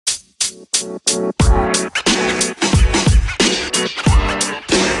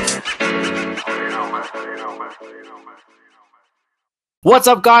What's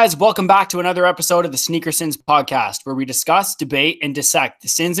up, guys? Welcome back to another episode of the Sneaker Sins podcast, where we discuss, debate, and dissect the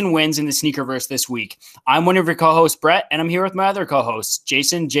sins and wins in the sneakerverse this week. I'm one of your co-hosts, Brett, and I'm here with my other co-hosts,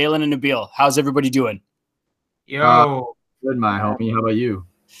 Jason, Jalen, and Nabil. How's everybody doing? Yo. Good, my homie. How about you?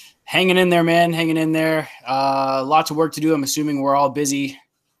 Hanging in there, man. Hanging in there. Lots of work to do. I'm assuming we're all busy.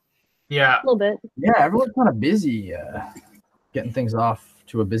 Yeah. A little bit. Yeah, everyone's kind of busy getting things off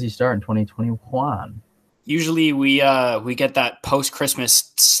to a busy start in 2021. Usually we get that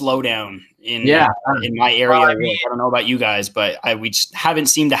post-Christmas slowdown in my area. Well, I don't know about you guys, but we just haven't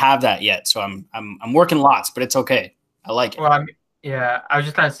seemed to have that yet. So I'm working lots, but it's okay. I like it. Well, I was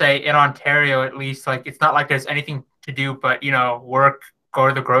just gonna say in Ontario, at least, like it's not like there's anything to do but work, go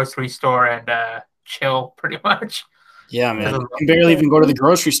to the grocery store, and chill pretty much. Yeah, man. You can barely even go to the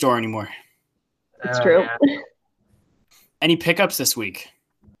grocery store anymore. It's true. Yeah. Any pickups this week?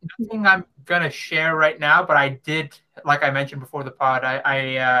 Nothing I'm gonna share right now, but I did, like I mentioned before the pod,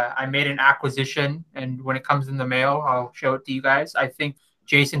 I made an acquisition, and when it comes in the mail, I'll show it to you guys. I think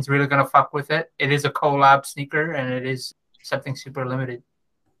Jason's really gonna fuck with it. It is a collab sneaker, and it is something super limited.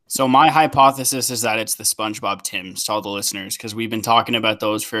 So my hypothesis is that it's the SpongeBob Tims, to all the listeners, because we've been talking about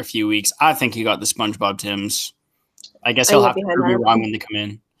those for a few weeks. I think he got the SpongeBob Tims. I guess he'll have to prove me wrong when they come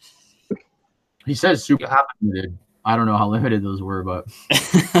in. He says super limited. I don't know how limited those were, but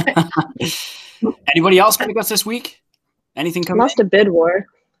anybody else pick us this week? Anything coming? I lost a bid war,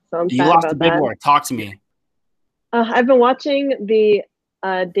 so I'm sad You lost about a bid that. war. Talk to me. I've been watching the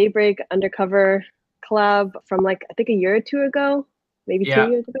Daybreak Undercover collab from I think a year or two ago, maybe 2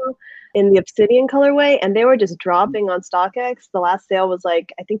 years ago, in the Obsidian colorway, and they were just dropping on StockX. The last sale was I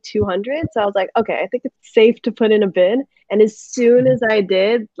think 200, so I was like, okay, I think it's safe to put in a bid. And as soon as I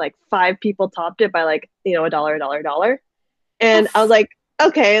did, 5 people topped it by $1, $1. And I was like,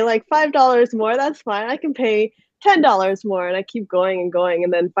 okay, $5 more, that's fine. I can pay $10 more. And I keep going and going.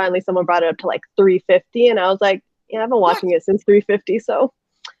 And then finally someone brought it up to $350. And I was like, yeah, I've been watching it since $350, so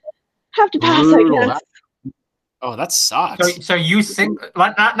have to pass, I guess. Oh, that sucks. So you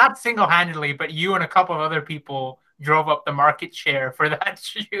not single-handedly, but you and a couple of other people drove up the market share for that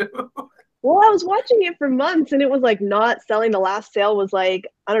shoe. Well, I was watching it for months, and it was not selling. The last sale was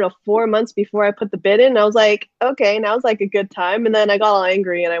 4 months before I put the bid in. And I was like, okay, now it's a good time. And then I got all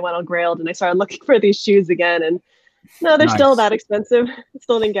angry, and I went on Grailed, and I started looking for these shoes again. And no, they're still that expensive.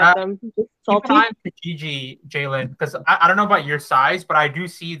 Still didn't get them. Just salty. Keep an eye on Kijiji, Jalen, because I don't know about your size, but I do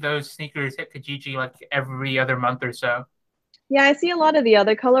see those sneakers hit Kijiji every other month or so. Yeah, I see a lot of the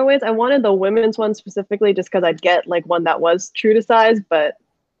other colorways. I wanted the women's one specifically just because I'd get one that was true to size, but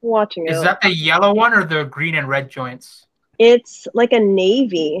watching it. Is that the yellow one or the green and red joints? It's a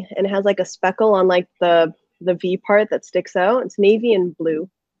navy, and it has a speckle on the V part that sticks out. It's navy and blue.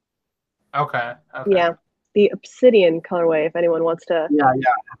 Okay. Yeah, the Obsidian colorway. If anyone wants to,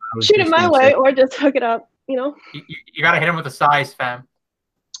 shoot it my way or just hook it up. You gotta hit him with a size, fam.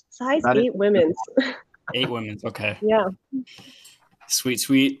 Size 8 women's. 8 women's. Okay. Yeah. Sweet.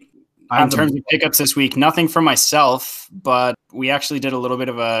 In terms of pickups this week, nothing for myself, but we actually did a little bit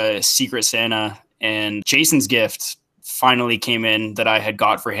of a Secret Santa, and Jason's gift finally came in that I had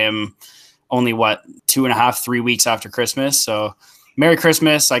got for him only 2.5, 3 weeks after Christmas. So Merry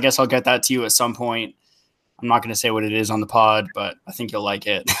Christmas. I guess I'll get that to you at some point. I'm not going to say what it is on the pod, but I think you'll like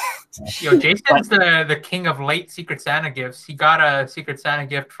it. Yo, Jason's the king of late Secret Santa gifts. He got a Secret Santa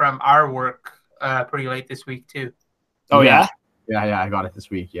gift from our work pretty late this week too. Oh, yeah? Yeah, I got it this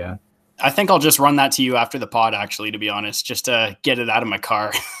week, yeah. I think I'll just run that to you after the pod, actually, to be honest, just to get it out of my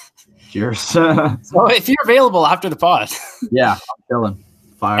car. Cheers. So if you're available after the pod. Yeah, I'm chilling.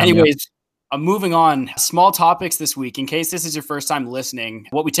 Anyways, I'm moving on. Small topics this week. In case this is your first time listening,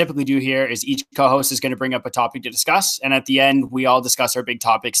 what we typically do here is each co-host is going to bring up a topic to discuss. And at the end, we all discuss our big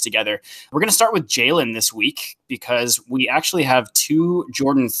topics together. We're going to start with Jalen this week because we actually have 2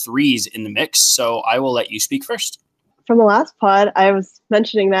 Jordan 3s in the mix. So I will let you speak first. From the last pod, I was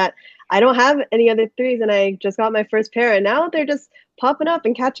mentioning that I don't have any other 3s, and I just got my first pair, and now they're just popping up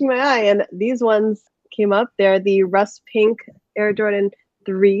and catching my eye. And these ones came up. They're the Rust Pink Air Jordan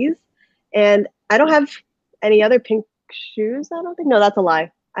 3s, and I don't have any other pink shoes. I don't think. No, that's a lie.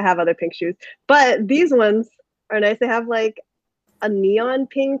 I have other pink shoes, but these ones are nice. They have a neon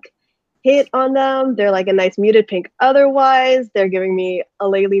pink hit on them. They're a nice muted pink. Otherwise, they're giving me a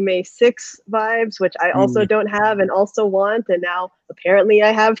Laylee May 6 vibes, which I also don't have and also want. And now apparently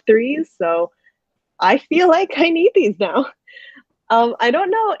I have 3s. So I feel like I need these now. I don't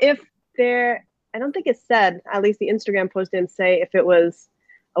know if I don't think it said, at least the Instagram post didn't say if it was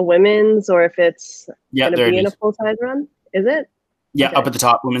a women's or if it's Yeah, going there to be it in a is. full-size run. Is it? Yeah, Okay. up at the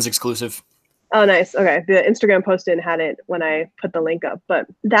top, women's exclusive. Oh, nice. Okay. The Instagram post didn't had it when I put the link up, but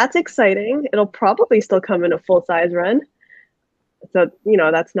that's exciting. It'll probably still come in a full-size run. So,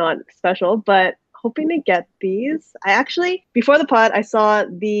 that's not special, but hoping to get these. I actually, before the pod, I saw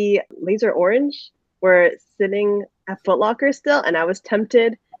the Laser Orange were sitting at Foot Locker still, and I was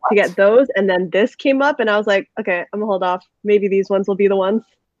tempted to get those. And then this came up, and I was like, okay, I'm gonna hold off. Maybe these ones will be the ones.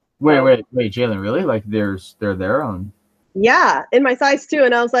 Wait, Jalen, really? Like they're there on? Yeah, in my size too.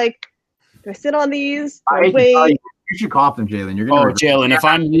 And I was like, do I sit on these? I hate to Wait. tell you, you should cop them, Jalen. You're gonna. Oh, Jalen, if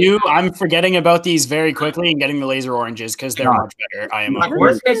I'm you, I'm forgetting about these very quickly and getting the Laser Oranges because they're much better. I am. Like, Where's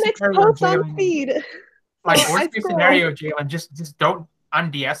worst the case next scenario, post on Jalen. feed? Like I worst case scroll. scenario, Jalen, just don't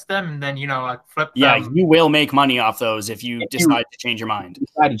unds them and then like flip Yeah, them. you will make money off those if you decide to change your mind.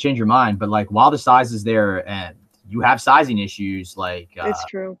 Decide to change your mind, but like while the size is there and you have sizing issues, like It's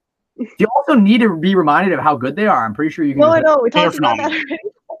true. you also need to be reminded of how good they are. I'm pretty sure you can. No, I know. We They're talked about that phenomenal. already.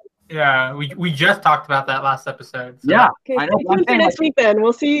 Yeah, we just talked about that last episode. So. Yeah, Okay, I know. stay tuned for next week then.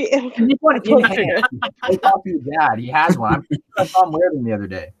 We'll see if You need one in We'll hand. Go talk to your dad. He has one. I'm sure I saw him wear them the other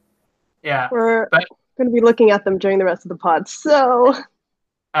day. Yeah. we're But- going to be looking at them during the rest of the pod. So,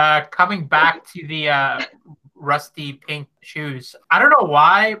 Coming back to the rusty pink shoes. I don't know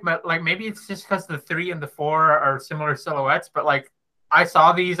why, but like maybe it's just because the 3 and the 4 are similar silhouettes. But like I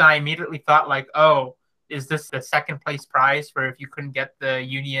saw these, and I immediately thought like, oh, is this the second place prize for if you couldn't get the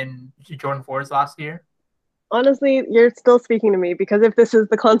Union Jordan 4s last year? honestly, you're still speaking to me because if this is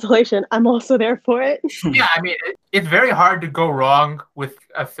the consolation, I'm also there for it. Yeah, I mean, it's very hard to go wrong with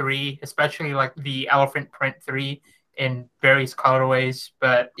a 3, especially like the elephant print 3 in various colorways.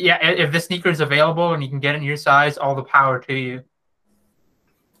 But yeah, if the sneaker is available and you can get it in your size, all the power to you.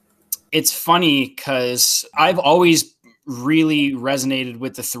 It's funny because I've always really resonated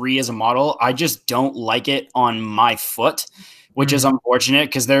with the 3 as a model. I just don't like it on my foot, which is unfortunate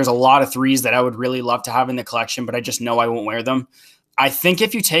because there's a lot of 3s that I would really love to have in the collection, but I just know I won't wear them. I think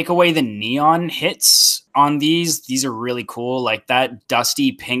if you take away the neon hits on these are really cool. Like that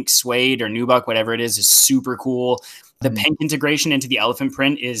dusty pink suede or nubuck, whatever it is super cool. The pink integration into the elephant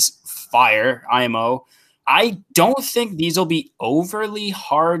print is fire, IMO. I don't think these will be overly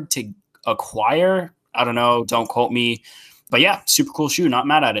hard to acquire. I don't know. Don't quote me. But yeah, super cool shoe. Not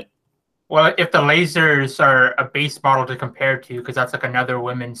mad at it. Well, if the lasers are a base model to compare to, because that's like another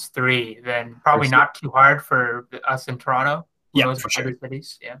women's 3, then probably not too hard for us in Toronto. Yeah, for sure. Other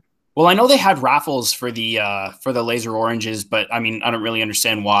cities. Yeah. Well, I know they had raffles for the Laser Oranges, but I mean, I don't really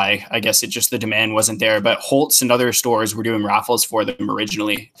understand why. I guess it just the demand wasn't there. But Holtz and other stores were doing raffles for them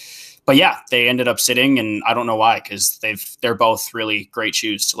originally. But yeah, they ended up sitting, and I don't know why because they're both really great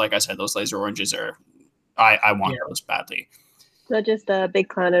shoes. So like I said, those Laser Oranges are I want those badly. Not just a big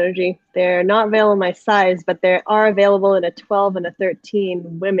clown energy. They're not available in my size, but they are available in a 12 and a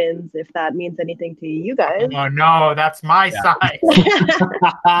 13 women's, if that means anything to you guys. Oh no, that's my size.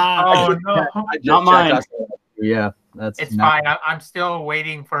 Oh no, Not mine. Yeah, it's fine. I'm still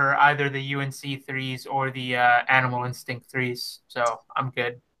waiting for either the UNC 3s or the Animal Instinct 3s, so I'm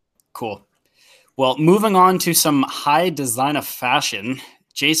good. Cool. Well, moving on to some high designer fashion.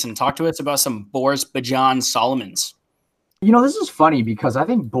 Jason, talk to us about some Boris Bajan Solomons. You know, this is funny because I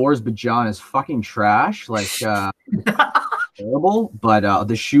think Boris Bajan is fucking trash, like terrible, but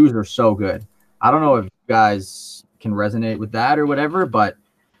the shoes are so good. I don't know if you guys can resonate with that or whatever, but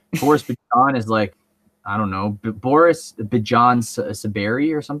Boris Bajan is like, I don't know, Boris Bajan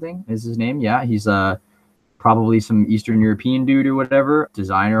Saberi or something is his name. Yeah, he's probably some Eastern European dude or whatever,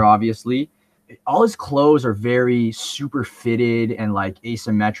 designer, obviously. All his clothes are very super fitted and like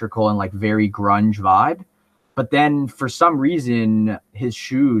asymmetrical and like very grunge vibe. But then for some reason, his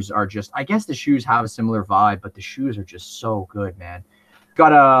shoes are just, I guess the shoes have a similar vibe, but the shoes are just so good, man.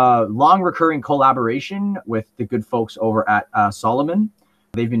 Got a long recurring collaboration with the good folks over at Salomon.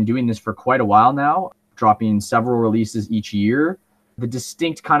 They've been doing this for quite a while now, dropping several releases each year. The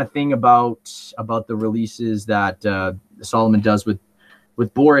distinct kind of thing about the releases that Salomon does with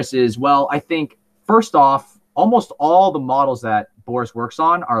Boris is, well, I think first off, almost all the models that Boris works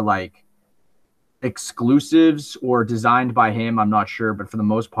on are like exclusives or designed by him. I'm not sure, but for the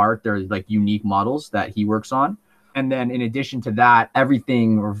most part, they're like unique models that he works on. And then in addition to that,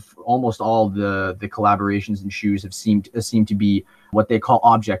 everything or almost all the collaborations and shoes have seemed to be what they call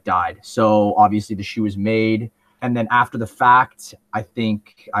object dyed. So obviously the shoe is made, and then after the fact, I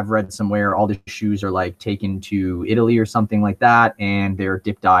think I've read somewhere all the shoes are like taken to Italy or something like that, and they're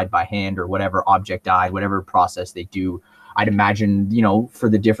dip dyed by hand or whatever, object dyed, whatever process they do. I'd imagine, you know, for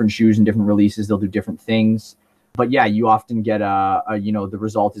the different shoes and different releases, they'll do different things. But yeah, you often get the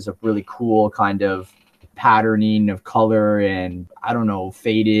result is a really cool kind of patterning of color and I don't know,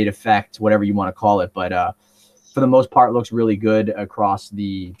 faded effect, whatever you want to call it. But for the most part, looks really good across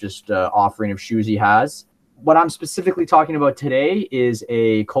the just offering of shoes he has. What I'm specifically talking about today is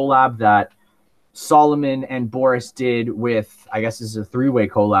a collab that Salomon and Boris did with, I guess this is a three-way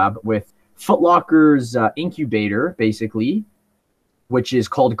collab with Foot Locker's incubator, basically, which is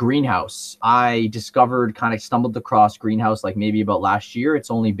called Greenhouse. I stumbled across Greenhouse like maybe about last year. It's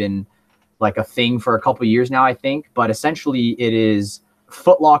only been like a thing for a couple of years now, I think. But essentially it is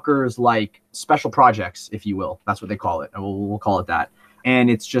Foot Locker's like special projects, if you will. That's what they call it. We'll call it that. And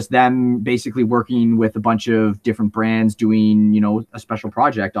it's just them basically working with a bunch of different brands doing, a special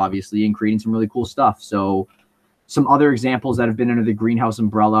project, obviously, and creating some really cool stuff. So some other examples that have been under the Greenhouse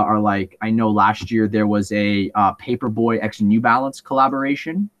umbrella are like, I know last year there was a Paperboy x New Balance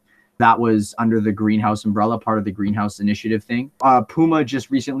collaboration that was under the Greenhouse umbrella, part of the Greenhouse initiative thing. Puma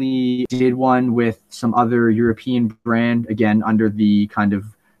just recently did one with some other European brand, again, under the kind of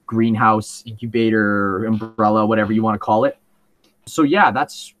Greenhouse incubator umbrella, whatever you want to call it. So yeah,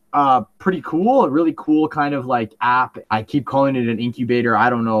 that's pretty cool. A really cool kind of like app. I keep calling it an incubator. I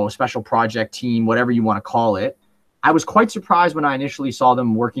don't know, special project team, whatever you want to call it. I was quite surprised when I initially saw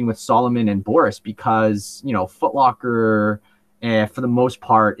them working with Salomon and Boris because, Foot Locker, for the most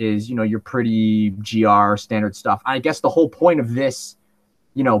part is, your pretty GR standard stuff. I guess the whole point of this,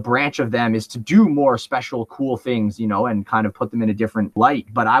 branch of them is to do more special, cool things, and kind of put them in a different light.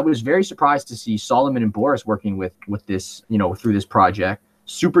 But I was very surprised to see Salomon and Boris working with this, through this project.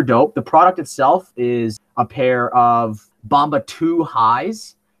 Super dope. The product itself is a pair of Bomba 2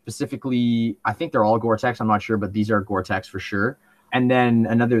 highs. Specifically, I think they're all Gore-Tex. I'm not sure, but these are Gore-Tex for sure. And then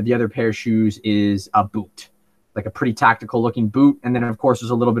the other pair of shoes is a boot, like a pretty tactical looking boot. And then of course there's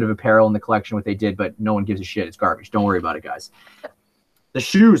a little bit of apparel in the collection, what they did, but no one gives a shit. It's garbage. Don't worry about it, guys. The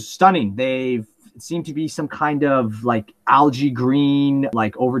shoes, stunning. They seem to be some kind of like algae green,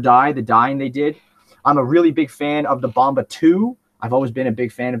 like over dye, the dyeing they did. I'm a really big fan of the Bomba 2. I've always been a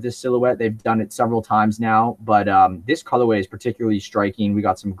big fan of this silhouette. They've done it several times now, but this colorway is particularly striking. We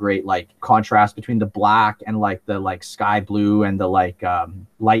got some great like contrast between the black and like the like sky blue and the like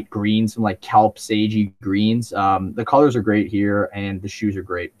light greens, some like kelp sagey greens. The colors are great here and the shoes are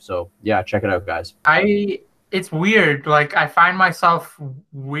great. So yeah, check it out, guys. It's weird. Like I find myself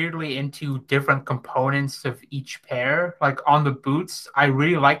weirdly into different components of each pair. Like on the boots, I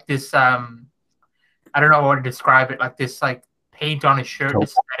really like this. I don't know how to describe it. Like this, like paint on a shirt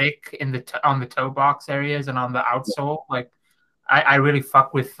aesthetic in on the toe box areas and on the outsole. Like I really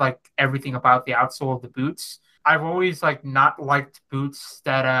fuck with like everything about the outsole of the boots. I've always like not liked boots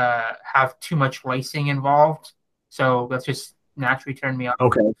that have too much lacing involved. So that's just naturally turned me off.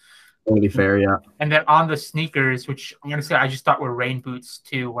 Okay. Totally fair, yeah. And then on the sneakers, which honestly I just thought were rain boots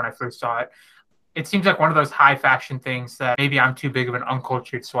too when I first saw it. It seems like one of those high fashion things that maybe I'm too big of an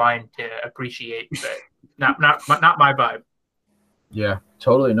uncultured swine to appreciate, but not my vibe. Yeah,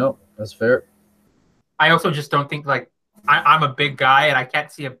 totally. No, that's fair. I also just don't think like I'm a big guy and I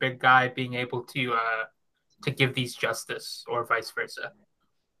can't see a big guy being able to give these justice or vice versa.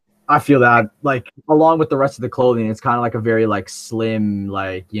 I feel that like along with the rest of the clothing, it's kind of like a very like slim,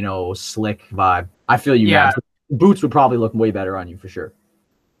 like, slick vibe. I feel you. Yeah. Man. Boots would probably look way better on you for sure.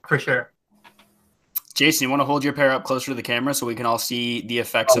 For sure. Jason, you want to hold your pair up closer to the camera so we can all see the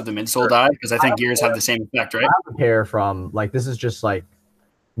effects of the midsole dye? Because I think gears have the same effect, right? I have a pair from like, this is just like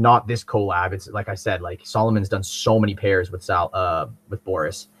not this collab. It's like I said, like Salomon's done so many pairs with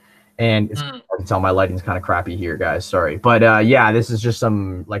Boris, and it's hard to tell my lighting's kind of crappy here, guys. Sorry, but yeah, this is just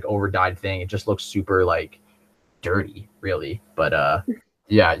some like over dyed thing. It just looks super like dirty, really. But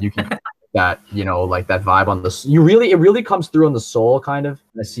yeah, you can. That like that vibe on the it really comes through on the sole kind of.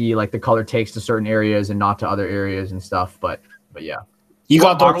 I see like the color takes to certain areas and not to other areas and stuff, but yeah, you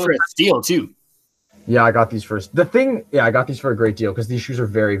got those for a steal too. Yeah, I got these first. I got these for a great deal because these shoes are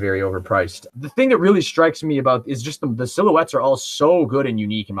very, very overpriced. The thing that really strikes me about is just the silhouettes are all so good and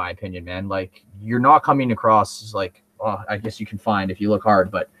unique in my opinion, man. Like you're not coming across like, I guess you can find if you look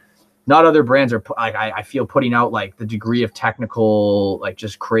hard, but not other brands are like I feel putting out like the degree of technical, like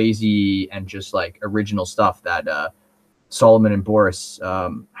just crazy and just like original stuff that Salomon and Boris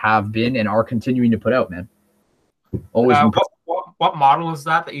have been and are continuing to put out, man. Always. What model is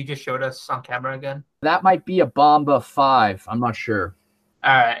that you just showed us on camera again? That might be a Bomba 5. I'm not sure.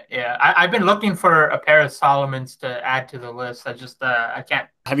 All right, yeah. I've been looking for a pair of Salomons to add to the list. I can't.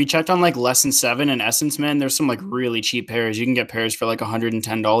 Have you checked on like Lesson 7 and Essence, man? There's some like really cheap pairs. You can get pairs for like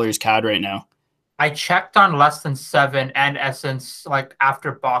 $110 CAD right now. I checked on Less Than Seven and Essence like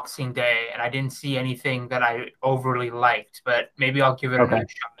after Boxing Day, and I didn't see anything that I overly liked. But maybe I'll give it another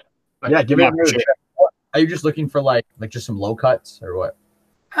shot. Like, yeah, give it another shot. Are you just looking for like just some low cuts or what?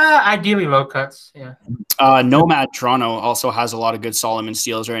 Ideally low cuts. Yeah. Nomad Toronto also has a lot of good Solomon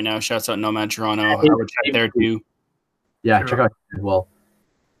steals right now. Shouts out Nomad Toronto. I would check there too. Yeah, check out as well.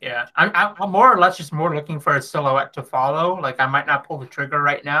 Yeah, I'm more or less just more looking for a silhouette to follow. Like I might not pull the trigger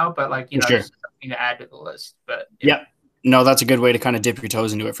right now, but like just something to add to the list. But yeah. No, that's a good way to kind of dip your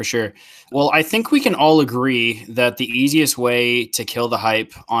toes into it for sure. Well, I think we can all agree that the easiest way to kill the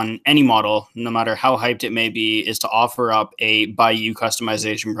hype on any model, no matter how hyped it may be, is to offer up a by you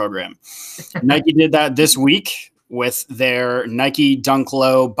customization program. Nike did that this week with their Nike Dunk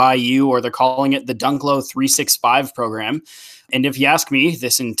Low by you, or they're calling it the Dunk Low 365 program. And if you ask me,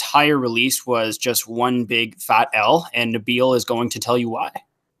 this entire release was just one big fat L, and Nabil is going to tell you why.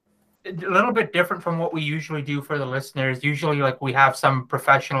 A little bit different from what we usually do for the listeners. Usually, like, we have some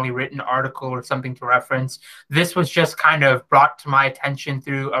professionally written article or something to reference. This was just kind of brought to my attention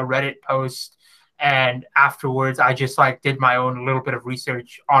through a Reddit post, and afterwards I just like did my own little bit of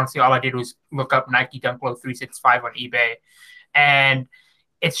research. Honestly, all I did was look up Nike Dunk Low 365 on eBay, and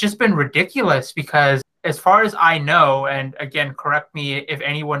it's just been ridiculous because as far as I know, and again, correct me if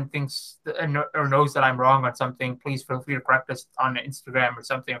anyone thinks or knows that I'm wrong on something, please feel free to correct us on Instagram or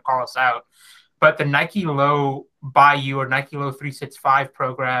something or call us out. But the Nike Low by you or Nike Low 365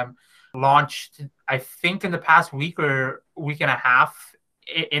 program launched, I think, in the past week or week and a half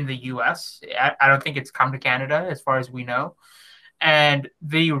in the US. I don't think it's come to Canada as far as we know. And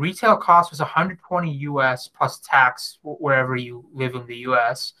the retail cost was $120 US plus tax wherever you live in the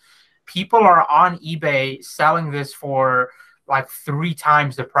US. People are on eBay selling this for like 3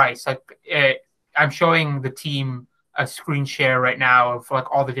 times the price. Like I'm showing the team a screen share right now of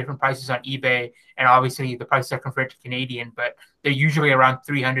like all the different prices on eBay, and obviously the prices are converted to Canadian, but they're usually around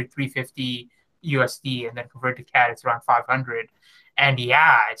 300, 350 USD, and then converted to CAD, it's around 500. And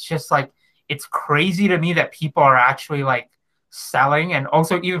yeah, it's just like, it's crazy to me that people are actually like selling, and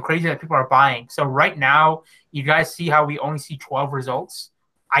also even crazy that people are buying. So right now, you guys see how we only see 12 results.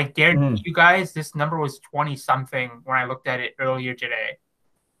 I guarantee you guys this number was 20 something when I looked at it earlier today.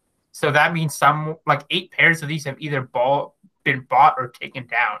 So that means some like 8 pairs of these have either been bought or taken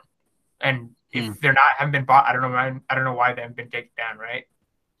down. And if they're not haven't been bought, I don't know why they haven't been taken down, right?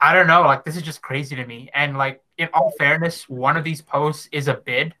 I don't know. Like, this is just crazy to me. And like, in all fairness, one of these posts is a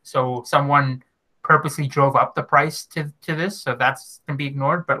bid, so someone purposely drove up the price to this, so that's can be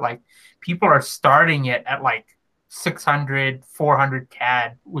ignored. But like, people are starting it at like 600, 400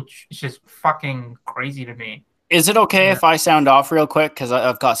 CAD, which is just fucking crazy to me. Is it okay if I sound off real quick? Because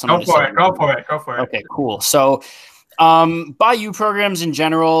I've got something to say. Go for it. Okay, cool. So by you programs in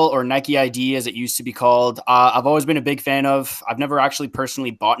general, or Nike ID as it used to be called, I've always been a big fan of. I've never actually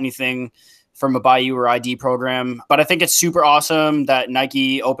personally bought anything from a by you or ID program, but I think it's super awesome that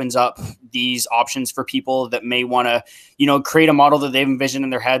Nike opens up these options for people that may want to, create a model that they've envisioned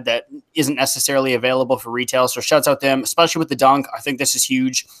in their head that isn't necessarily available for retail. So shouts out to them, especially with the Dunk. I think this is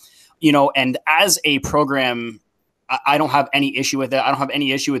huge, and as a program, I don't have any issue with it. I don't have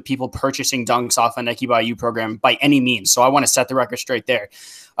any issue with people purchasing Dunks off a Nike by you program by any means. So I want to set the record straight there.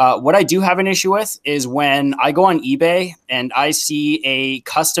 What I do have an issue with is when I go on eBay and I see a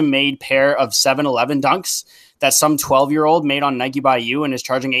custom-made pair of 7-Eleven Dunks that some 12-year-old made on Nike by you and is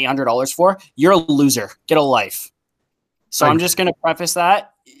charging $800 for, you're a loser. Get a life. So I'm just going to preface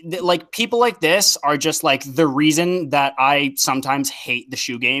that. Like, people like this are just like the reason that I sometimes hate the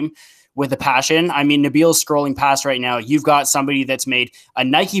shoe game with a passion. I mean, Nabil's scrolling past right now. You've got somebody that's made a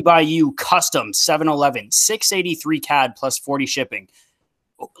Nike by you custom 7-Eleven, 683 CAD plus 40 shipping.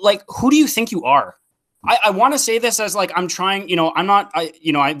 Like, who do you think you are? I want to say this as like, I'm trying, I'm not,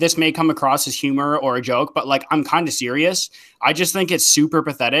 this may come across as humor or a joke, but like, I'm kind of serious. I just think it's super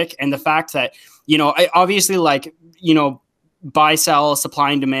pathetic. And the fact that, I obviously like, buy, sell,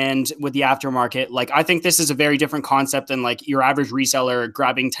 supply and demand with the aftermarket. Like, I think this is a very different concept than like your average reseller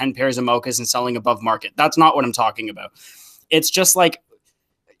grabbing 10 pairs of mochas and selling above market. That's not what I'm talking about. It's just like,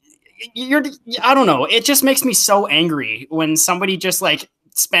 I don't know. It just makes me so angry when somebody just like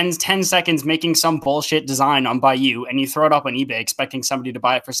spends 10 seconds making some bullshit design on by you and you throw it up on eBay expecting somebody to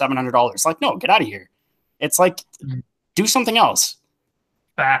buy it for $700. Like, no, get out of here. It's like, do something else.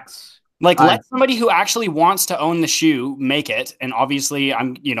 Facts. Like, let somebody who actually wants to own the shoe make it. And obviously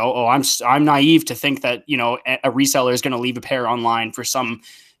I'm naive to think that, a reseller is going to leave a pair online for some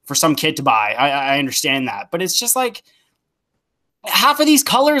kid to buy. I understand that, but it's just like, half of these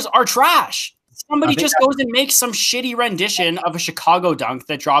colors are trash. somebody just goes and makes some shitty rendition of a Chicago Dunk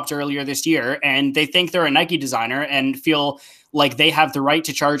that dropped earlier this year, and they think they're a Nike designer and feel like they have the right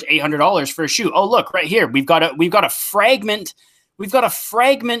to charge $800 for a shoe. Oh, look right here, we've got a fragment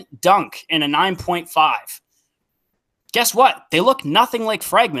dunk in a 9.5. Guess what? They look nothing like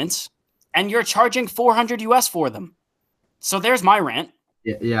fragments, and you're charging $400 US for them. So there's my rant.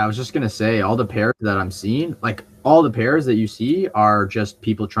 Yeah, I was just gonna say, all the pairs that I'm seeing, like all the pairs that you see are just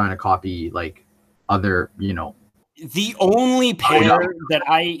people trying to copy like other, The only pair that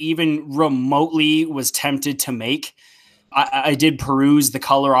I even remotely was tempted to make, I did peruse the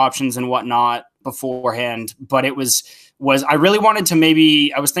color options and whatnot beforehand, but it was I really wanted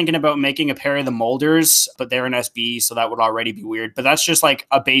to I was thinking about making a pair of the Molders, but they're an SB, so that would already be weird. But that's just like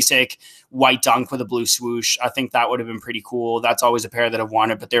a basic white Dunk with a blue swoosh. I think that would have been pretty cool. That's always a pair that I've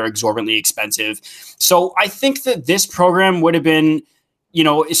wanted, but they're exorbitantly expensive. So I think that this program would have been,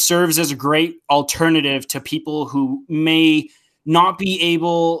 it serves as a great alternative to people who may not be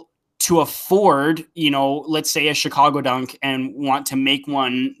able to afford, let's say a Chicago Dunk and want to make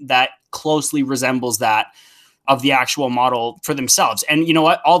one that closely resembles that of the actual model for themselves. And you know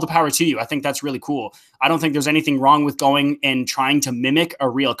what? All the power to you. I think that's really cool. I don't think there's anything wrong with going and trying to mimic a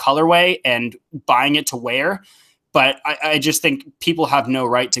real colorway and buying it to wear. But I just think people have no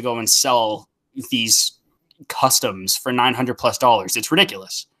right to go and sell these customs for $900+ It's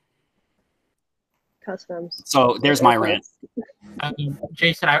ridiculous. Customs. So there's my rant.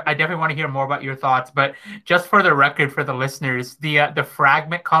 Jason, I definitely want to hear more about your thoughts, but just for the record, for the listeners, the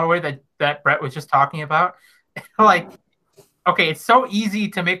fragment colorway that Brett was just talking about, like, okay, it's so easy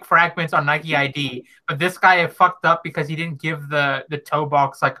to make fragments on Nike ID, but this guy had fucked up because he didn't give the toe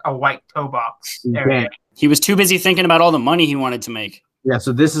box like a white toe box area. He was too busy thinking about all the money he wanted to make. Yeah,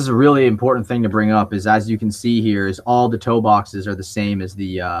 so this is a really important thing to bring up. Is, as you can see here, is all the toe boxes are the same as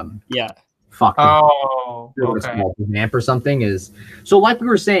the okay. Vamp or something is. So like we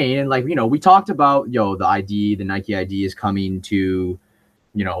were saying, and like we talked about the Nike ID is coming to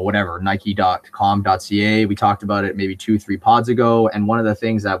whatever, nike.com.ca. We talked about it maybe 2-3 pods ago, and one of the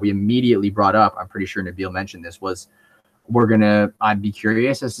things that we immediately brought up, I'm pretty sure Nabil mentioned this, was I'd be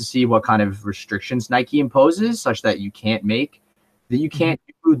curious as to see what kind of restrictions Nike imposes such that you can't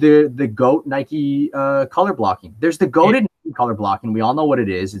do the GOAT Nike color blocking. There's the GOATed Nike color blocking. We all know what it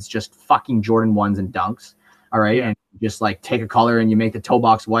is. It's just fucking Jordan 1s and Dunks. All right. Yeah. And just like take a color and you make the toe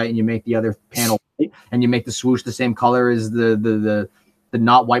box white and you make the other panel white and you make the swoosh the same color as the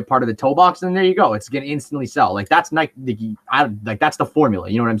not white part of the toe box. And there you go. It's going to instantly sell. Like that's Nike. That's the formula.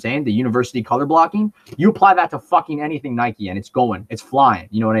 You know what I'm saying? The university color blocking. You apply that to fucking anything Nike and it's flying.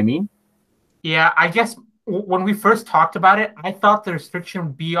 You know what I mean? Yeah, I guess when we first talked about it, I thought the restriction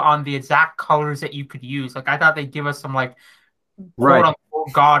would be on the exact colors that you could use. Like I thought they'd give us some like quote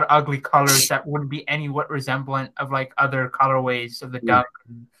unquote god ugly colors that wouldn't be anywhat resemblant of like other colorways of the Dunk.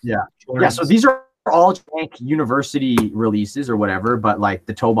 Yeah. So these are all jank university releases or whatever, but like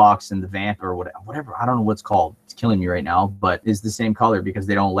the toe box and the Vamp or whatever, I don't know what's called. It's killing me right now, but it's the same color because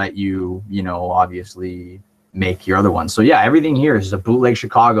they don't let you, obviously make your other ones. So yeah, everything here is a bootleg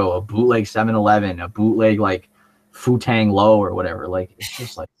Chicago, a bootleg 7-Eleven, a bootleg like Fu-Tang Low or whatever. Like it's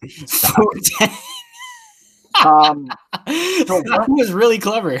just like that was really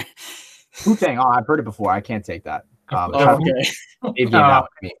clever. Fu-Tang. Oh, I've heard it before. I can't take that. Okay.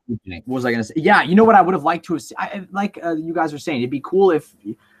 What was I gonna say? Yeah, you know what I would have liked to have seen? You guys are saying, it'd be cool if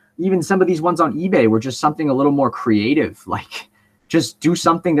even some of these ones on eBay were just something a little more creative, like just do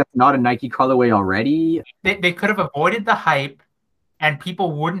something that's not a Nike colorway already. They could have avoided the hype and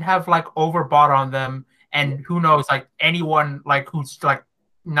people wouldn't have like overbought on them. And who knows, like anyone like who's like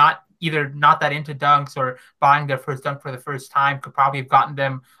not that into Dunks or buying their first Dunk for the first time could probably have gotten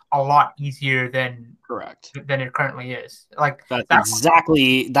them a lot easier than it currently is. Like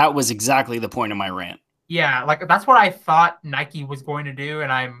that was exactly the point of my rant. Yeah, like that's what I thought Nike was going to do,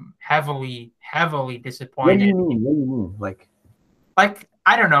 and I'm heavily disappointed. What do you mean? Like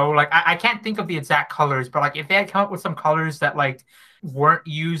I don't know, like I can't think of the exact colors, but like if they had come up with some colors that like weren't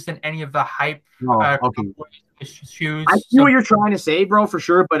used in any of the hype shoes. I see what you're trying to say, bro, for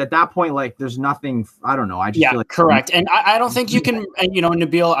sure. But at that point, like there's nothing, I don't know. I just feel like correct. And I don't think you can, and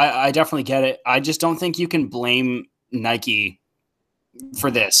Nabil, I definitely get it. I just don't think you can blame Nike for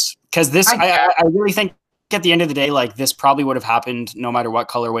this. Because I really think at the end of the day, like this probably would have happened no matter what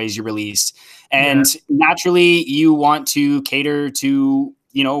colorways you released. And naturally you want to cater to,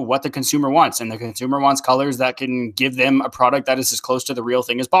 what the consumer wants, and the consumer wants colors that can give them a product that is as close to the real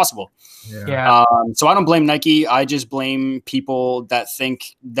thing as possible. Yeah. So I don't blame Nike. I just blame people that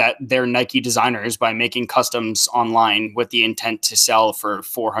think that they're Nike designers by making customs online with the intent to sell for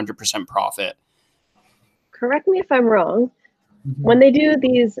 400% profit. correct me if I'm wrong, Mm-hmm. when they do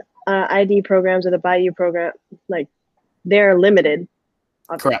these ID programs or the Buy You program, like they're limited,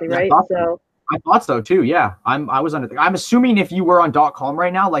 obviously, Correct. right? So I thought so too. Yeah, I'm assuming if you were on .com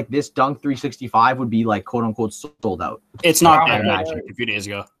right now, like this Dunk 365 would be like quote unquote sold out. It's not Probably. there actually a few days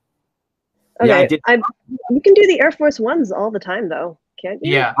ago. okay, Yeah, I did. you can do the Air Force Ones all the time, though, can't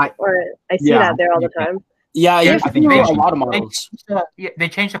you? Yeah. Or I see Yeah, that there all the you time. Yeah, Yeah, you I can think do they a should- lot of models. They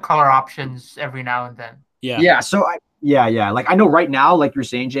change the color options every now and then. Yeah. So like I know right now, like you're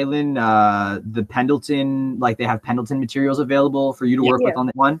saying, Jalen, the Pendleton, like they have Pendleton materials available for you to work with on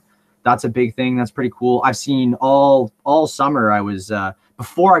that one. That's a big thing. That's pretty cool. I've seen all summer. I was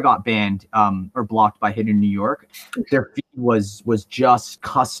before I got banned or blocked by Hidden New York. Their feed was just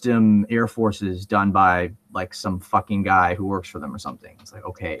custom Air Forces done by like some fucking guy who works for them or something. It's like,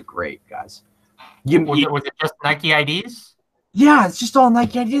 okay, great guys. Was it just Nike IDs? Yeah, it's just all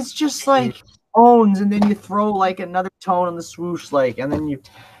Nike. It's just like tones, and then you throw like another tone on the swoosh, like, and then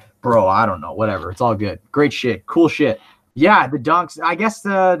bro, I don't know, whatever. It's all good. Great shit, cool shit. Yeah, the Dunks. I guess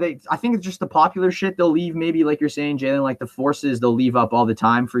I think it's just the popular shit they'll leave. Maybe like you're saying, Jalen, like the Forces they'll leave up all the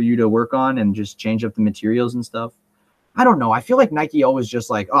time for you to work on and just change up the materials and stuff. I don't know. I feel like Nike always just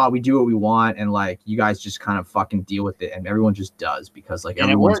like, oh, we do what we want, and like you guys just kind of fucking deal with it, and everyone just does because like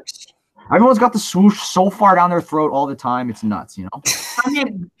And it works. Everyone's got the swoosh so far down their throat all the time. It's nuts, you know? I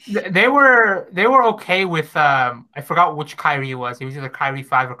mean, they were okay with I forgot which Kyrie it was. It was either Kyrie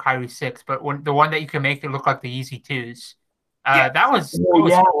 5 or Kyrie 6, but the one that you can make it look like the Yeezy 2s. That was cool.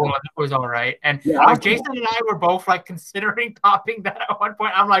 That was all right. And like Jason and I were both like considering topping that at one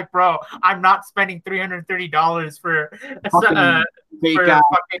point. I'm like, bro, I'm not spending $330 for fake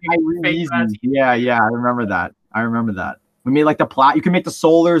Yeezys. Yeah, I remember that. We made like the plot. You can make the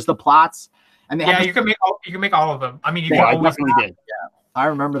solars, the plots, and you can make all of them. I mean, I definitely did. Yeah, I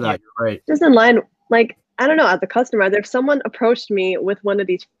remember that. You're right. Just in line, like I don't know, as a customer, if someone approached me with one of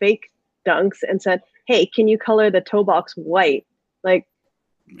these fake Dunks and said, "Hey, can you color the toe box white?" Like,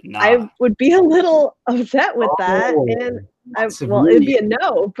 I would be a little upset with that, and it'd be a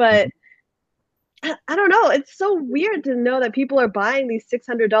no. But I don't know. It's so weird to know that people are buying these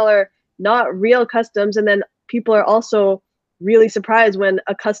 $600 not real customs, and then people are also really surprised when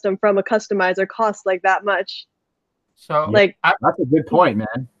a custom from a customizer costs like that much. So like that's a good point,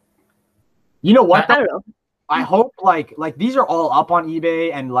 man. You know what? I don't know. I hope like these are all up on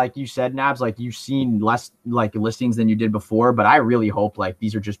eBay, and like you said, Nabs, like you've seen less like listings than you did before, but I really hope like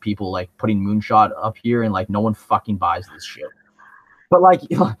these are just people like putting Moonshot up here and like no one fucking buys this shit. But like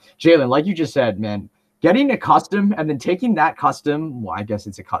Jalen, like you just said, man, getting a custom and then taking that custom, well, I guess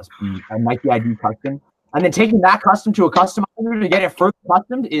it's a Nike ID custom, and then taking that custom to a customizer to get it further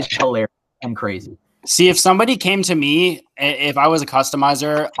customed is hilarious and crazy. See, if somebody came to me, if I was a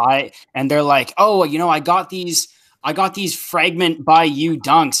customizer, and they're like, "Oh, you know, I got these Fragment by You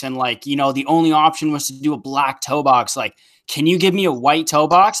Dunks, and like, you know, the only option was to do a black toe box. Like, can you give me a white toe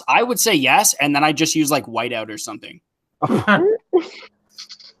box?" I would say yes, and then I just use like whiteout or something.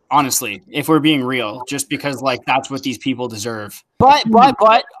 Honestly, if we're being real, just because like that's what these people deserve. But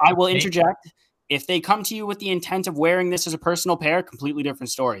I will interject. If they come to you with the intent of wearing this as a personal pair, completely different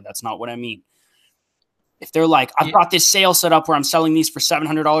story. That's not what I mean. If they're like, I've got this sale set up where I'm selling these for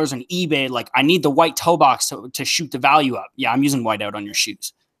 $700 on eBay, like I need the white toe box to shoot the value up. Yeah, I'm using whiteout on your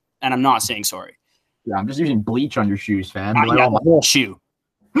shoes, and I'm not saying sorry. Yeah, I'm just using bleach on your shoes, fam. Yeah, the whole shoe.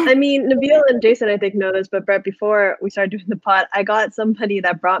 I mean, Nabil and Jason, I think, know this, but Brett, before we started doing the pod, I got somebody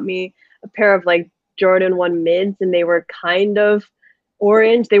that brought me a pair of like Jordan 1 mids, and they were kind of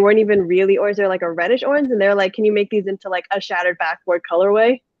orange. They weren't even really orange. They're like a reddish orange, and they're like, can you make these into like a shattered backboard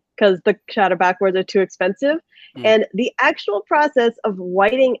colorway? Because the shattered backboards are too expensive. And the actual process of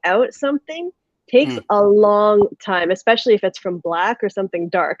whiting out something takes a long time, especially if it's from black or something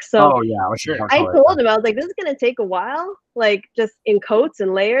dark. So I told him, I was like, this is going to take a while, like just in coats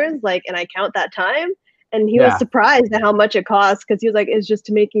and layers, like, and I count that time. And he was surprised at how much it cost, because he was like, it's just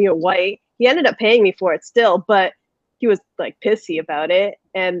to making it white. He ended up paying me for it still, but he was like pissy about it.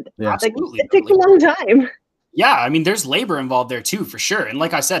 And like, it takes a long time. Yeah, I mean, there's labor involved there too, for sure. And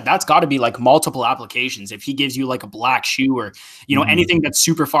like I said, that's got to be like multiple applications. If he gives you like a black shoe or, you know, anything that's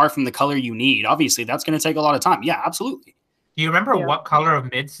super far from the color you need, obviously that's going to take a lot of time. Yeah, absolutely. Do you remember what color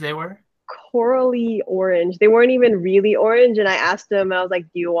of mids they were? Corally orange. They weren't even really orange. And I asked him, I was like,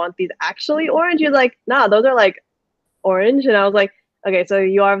 do you want these actually orange? He was like, nah, those are like orange. And I was like, okay, so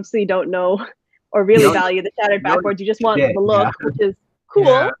you obviously don't know or really value the shattered backboards. You just want the look, which is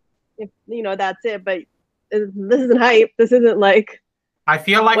cool. If you know, that's it. But this isn't hype. This isn't like. I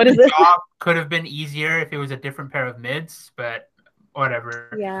feel like the job could have been easier if it was a different pair of mids, but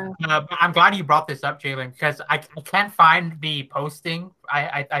whatever. Yeah. But I'm glad you brought this up, Jalen, because I can't find the posting.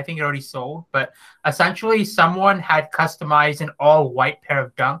 I think it already sold, but essentially someone had customized an all white pair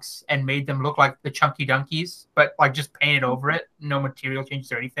of Dunks and made them look like the Chunky Dunkies, but like just painted over it, no material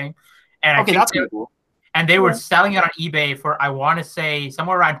changes or anything. And Okay, that's cool. And they were selling it on eBay for, I want to say,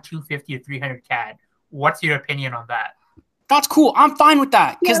 somewhere around 250 or 300 CAD. What's your opinion on that? That's cool. I'm fine with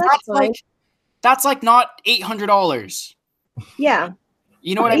that because that's like not $800. Yeah.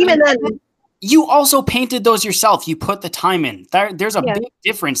 You know what Even I mean? then, you also painted those yourself. You put the time in. There's a big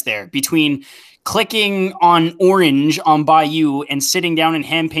difference there between clicking on orange on Bayou and sitting down and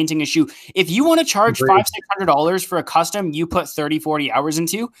hand painting a shoe. If you want to charge $500-$600 for a custom you put 30-40 hours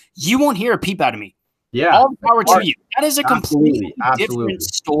into, you won't hear a peep out of me. Yeah. All the power to you. That is a completely different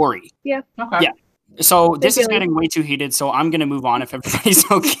story. Yeah. Okay. Yeah. So this is getting way too heated, so I'm going to move on if everybody's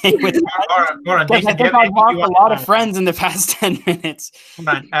okay with that. Hold on, Jason, I think I've lost a lot of friends in the past 10 minutes. Hold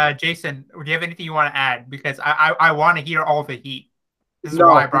on. Jason, do you have anything you want to add? Because I want to hear all the heat. This is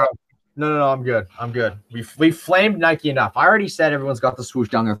why I brought up. No, I'm good. We flamed Nike enough. I already said everyone's got the swoosh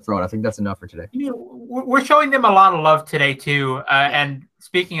down their throat. I think that's enough for today. We're showing them a lot of love today too. And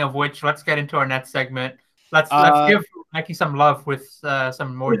speaking of which, let's get into our next segment. Let's give Nike some love with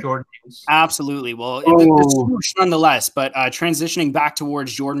some more Jordan news. Absolutely. Well, the swoosh nonetheless, but transitioning back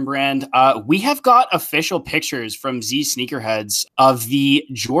towards Jordan Brand, we have got official pictures from Z Sneakerheads of the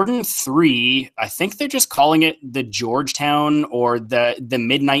Jordan 3. I think they're just calling it the Georgetown or the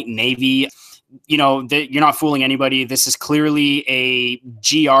Midnight Navy. You know, you're not fooling anybody. This is clearly a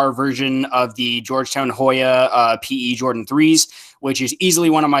GR version of the Georgetown Hoya PE Jordan 3s, which is easily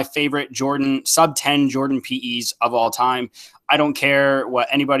one of my favorite Jordan sub-10 Jordan PEs of all time. I don't care what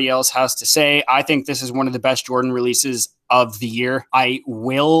anybody else has to say. I think this is one of the best Jordan releases of the year. I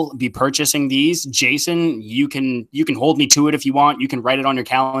will be purchasing these. Jason, you can hold me to it if you want. You can write it on your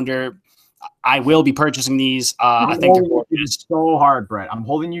calendar. I will be purchasing these. I think it's so hard, Brett. I'm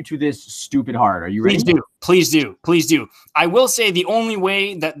holding you to this stupid hard. Are you ready? Please do. I will say the only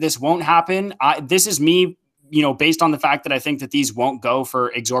way that this won't happen, this is me, based on the fact that I think that these won't go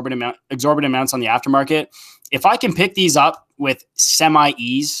for exorbitant amounts on the aftermarket. If I can pick these up with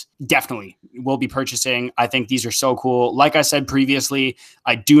semi-ease, definitely will be purchasing. I think these are so cool. Like I said previously,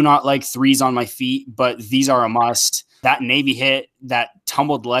 I do not like 3s on my feet, but these are a must. That navy hit, that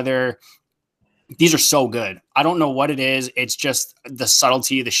tumbled leather, these are so good. I don't know what it is. It's just the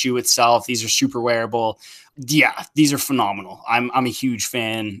subtlety of the shoe itself. These are super wearable. Yeah, these are phenomenal. I'm a huge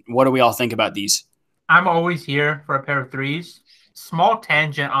fan. What do we all think about these? I'm always here for a pair of 3s. Small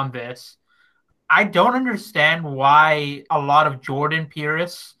tangent on this. I don't understand why a lot of Jordan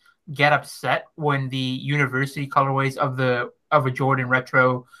purists get upset when the university colorways of a Jordan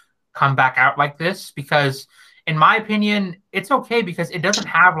retro come back out like this, because in my opinion, it's okay because it doesn't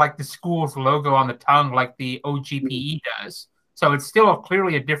have like the school's logo on the tongue like the OGPE does. So it's still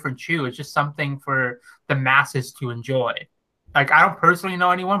clearly a different shoe. It's just something for the masses to enjoy. Like, I don't personally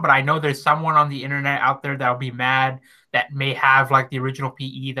know anyone, but I know there's someone on the internet out there that'll be mad that may have like the original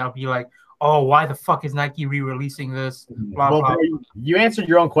PE that'll be like, oh, why the fuck is Nike re-releasing this? Blah, blah. You answered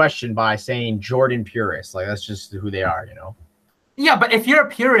your own question by saying Jordan purists. Like, that's just who they are, Yeah, but if you're a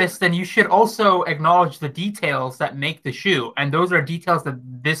purist, then you should also acknowledge the details that make the shoe. And those are details that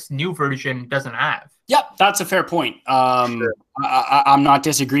this new version doesn't have. Yep, that's a fair point. Sure. I'm not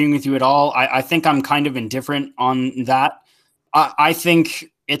disagreeing with you at all. I think I'm kind of indifferent on that. I think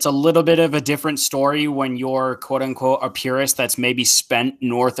it's a little bit of a different story when you're quote unquote a purist that's maybe spent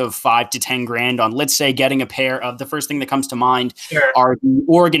north of $5 to $10,000 on, let's say, getting a pair of, the first thing that comes to mind are the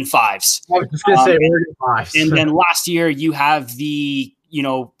Oregon 5s. I was just going to say Oregon 5s. And then last year you have the,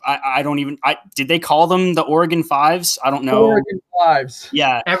 did they call them the Oregon 5s? I don't know. Oregon 5s.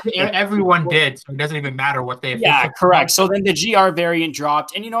 Yeah. Everyone did. So it doesn't even matter what they. Yeah, correct. So then the GR variant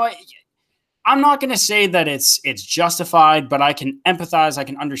dropped, and you know what? I'm not going to say that it's justified, but I can empathize. I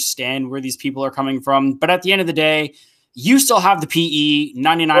can understand where these people are coming from. But at the end of the day, you still have the PE.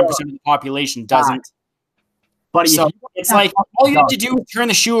 99% of the population doesn't. But so it's like all you have to do is turn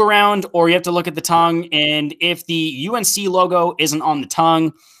the shoe around, or you have to look at the tongue. And if the UNC logo isn't on the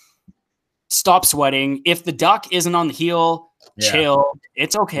tongue, stop sweating. If the duck isn't on the heel, chill.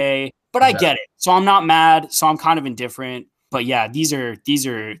 It's okay. But I get it. So I'm not mad. So I'm kind of indifferent. But yeah, these are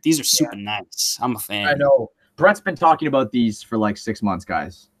super nice. I'm a fan. I know. Brett's been talking about these for like 6 months,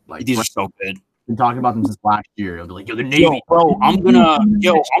 guys. Like, these are so good. Been talking about them since last year. He'll be like, yo, the Navy, bro. I'm gonna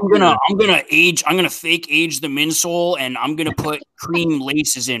fake age the midsole, and I'm gonna put cream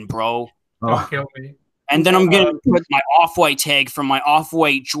laces in, bro. Don't kill me. And then I'm gonna put my off-white tag from my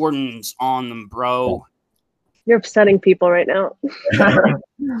off-white Jordans on them, bro. You're upsetting people right now.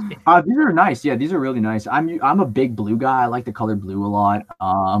 These are nice. Yeah, these are really nice. I'm a big blue guy. I like the color blue a lot.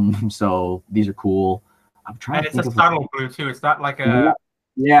 So these are cool. I'm trying And to it's think a of subtle blue too. It's not like a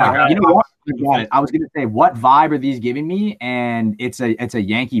yeah. like You know what? I got it. I was gonna say, what vibe are these giving me? And it's a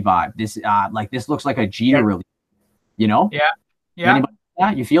Yankee vibe. This this looks like a Jeter release. You know? Yeah. Anybody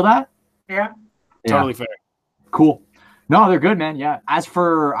that? You feel that? Yeah. Totally fair. Cool. No, they're good, man. Yeah. As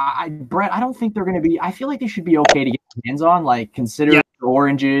for Brett, I don't think they're going to be. I feel like they should be okay to get hands on. Like considering the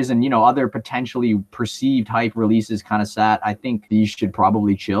oranges and other potentially perceived hype releases kind of sat. I think these should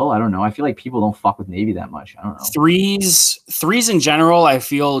probably chill. I don't know. I feel like people don't fuck with Navy that much. I don't know. Threes in general, I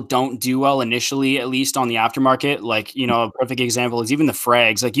feel don't do well initially, at least on the aftermarket. Like a perfect example is even the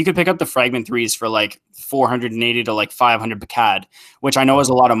frags. Like you could pick up the fragment threes for like 480 to like 500 CAD, which I know is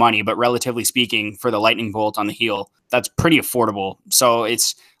a lot of money, but relatively speaking, for the lightning bolt on the heel, that's pretty affordable. So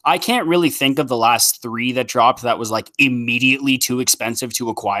I can't really think of the last three that dropped that was like immediately too expensive to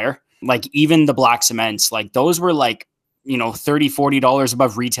acquire. Like even the black cements, like those were like, $30-$40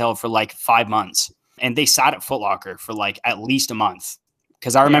 above retail for like 5 months. And they sat at Foot Locker for like at least a month.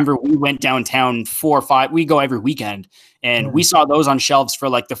 Because I remember we went downtown 4 or 5, we go every weekend, and we saw those on shelves for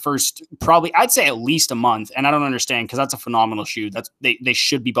like the first, probably, I'd say at least a month. And I don't understand because that's a phenomenal shoe. They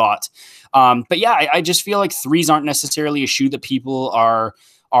should be bought. But yeah, I just feel like threes aren't necessarily a shoe that people are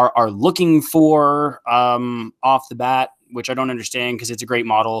looking for off the bat, which I don't understand because it's a great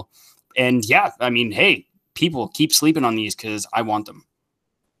model. And yeah, I mean, hey, people keep sleeping on these because I want them.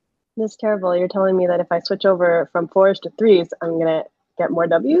 That's terrible. You're telling me that if I switch over from fours to threes, I'm gonna get more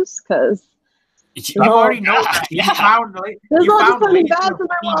W's because you already know that. There's lots of funny bags in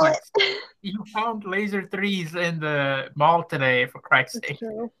my wallet. You found laser threes in the mall today, for Christ's sake.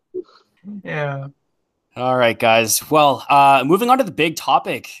 True. Yeah. All right, guys. Well, moving on to the big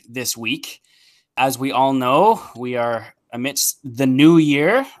topic this week. As we all know, we are amidst the new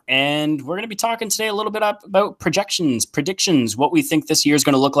year, and we're going to be talking today a little bit about predictions, what we think this year is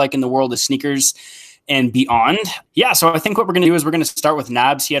going to look like in the world of sneakers and beyond. Yeah, so I think what we're going to do is we're going to start with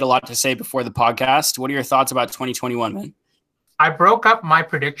Nabs. He had a lot to say before the podcast. What are your thoughts about 2021, man? I broke up my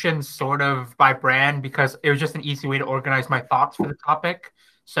predictions sort of by brand because it was just an easy way to organize my thoughts for the topic.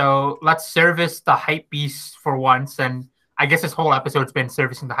 So let's service the hype beast for once. And I guess this whole episode's been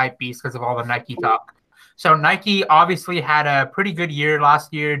servicing the hype beast because of all the Nike talk. So Nike obviously had a pretty good year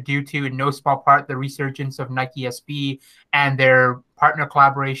last year due to, in no small part, the resurgence of Nike SB and their partner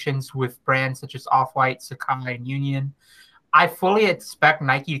collaborations with brands such as Off-White, Sacai, and Union. I fully expect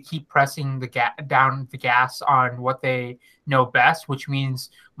Nike to keep pressing down the gas on what they know best, which means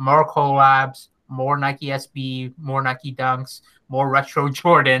more collabs, more Nike SB, more Nike Dunks, more retro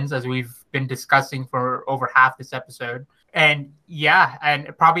Jordans, as we've been discussing for over half this episode. And yeah,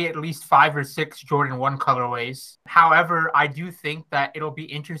 and probably at least 5 or 6 Jordan 1 colorways. However, I do think that it'll be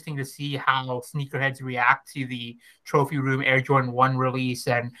interesting to see how sneakerheads react to the Trophy Room Air Jordan 1 release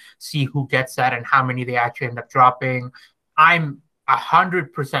and see who gets that and how many they actually end up dropping. I'm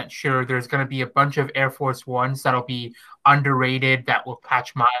 100% sure there's going to be a bunch of Air Force Ones that'll be underrated that will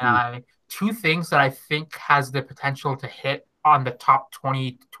catch my eye. 2 things that I think has the potential to hit on the top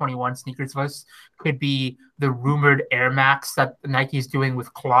 2021 sneakers list could be the rumored Air Max that Nike is doing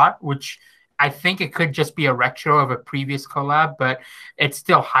with Clot, which I think it could just be a retro of a previous collab, but it's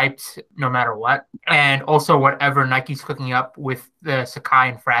still hyped no matter what. And also whatever Nike's cooking up with the Sacai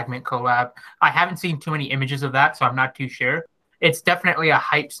and Fragment collab. I haven't seen too many images of that, so I'm not too sure. It's definitely a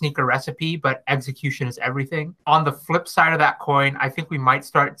hype sneaker recipe, but execution is everything. On the flip side of that coin, I think we might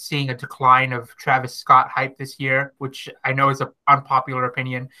start seeing a decline of Travis Scott hype this year, which I know is an unpopular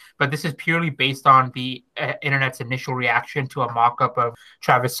opinion, but this is purely based on the internet's initial reaction to a mock-up of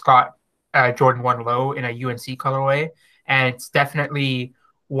Travis Scott Jordan 1 Low in a UNC colorway. And it's definitely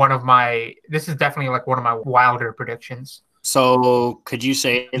one of my wilder predictions. So could you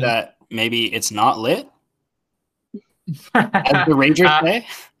say that maybe it's not lit? As the Rangers say?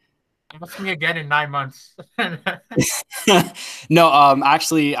 Ask me again in 9 months. No,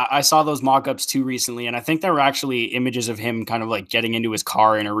 actually, I saw those mock-ups too recently, and I think there were actually images of him kind of like getting into his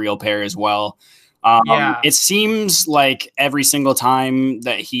car in a real pair as well. It seems like every single time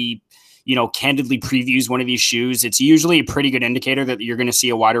that he, candidly previews one of these shoes, it's usually a pretty good indicator that you're going to see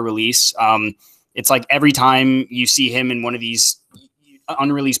a wider release. It's like every time you see him in one of these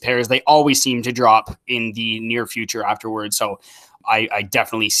unreleased pairs, they always seem to drop in the near future afterwards. So I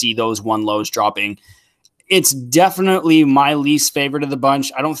definitely see those 1 lows dropping. It's definitely my least favorite of the bunch.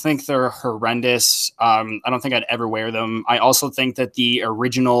 I don't think they're horrendous. I don't think I'd ever wear them. I also think that the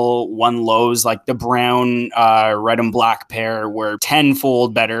original One Lows, like the brown, red and black pair, were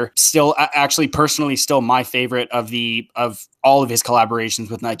tenfold better. Still, actually, personally, still my favorite of all of his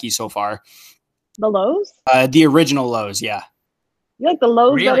collaborations with Nike so far. The lows? The original Lows, yeah. You like the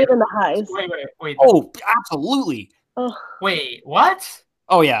lows Really? better than the highs? Wait. Oh, absolutely. Oh, Wait, what?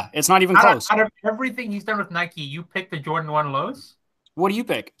 Oh yeah, it's not even close. Out of everything he's done with Nike, you picked the Jordan 1 Lows? What do you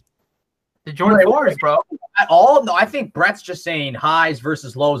pick? The Jordan 4s, bro. At all? No, I think Brett's just saying highs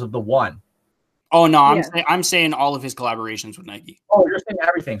versus lows of the one. Oh no, Yeah. I'm saying all of his collaborations with Nike. Oh, you're saying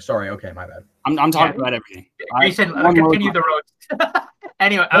everything. Sorry. Okay, my bad. I'm talking about everything. Jason, continue the road.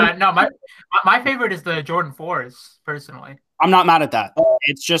 Anyway, no, my favorite is the Jordan 4s, personally. I'm not mad at that.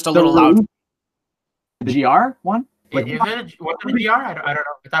 It's just a little loud. The GR one? Was it a GR? I don't know.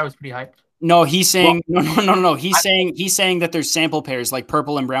 I thought it was pretty hyped. No, he's saying no. He's saying that there's sample pairs, like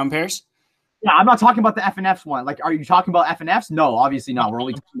purple and brown pairs. Yeah, I'm not talking about the FNFs one. Like, are you talking about FNFs? No, obviously not. We're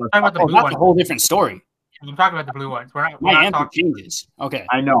only talking about the Oh, blue that's one. a whole different story. I'm talking about the blue ones. We're My not answer talking. changes. Okay.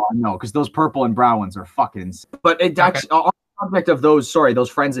 I know, because those purple and brown ones are fucking insane. But it actually, on the subject of those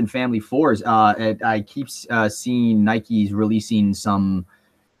friends and family fours, I keep seeing Nike's releasing some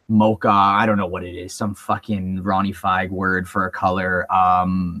mocha, I don't know what it is, some fucking Ronnie Feig word for a color.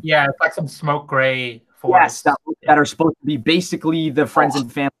 Yeah, it's like some smoke gray fours. Yes, that are supposed to be basically the friends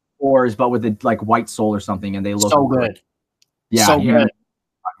and family fours, but with a like white sole or something, and they look So good. Yeah, So you know what good.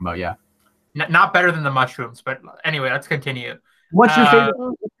 I'm talking about, yeah. Not better than the mushrooms, but anyway, let's continue. What's your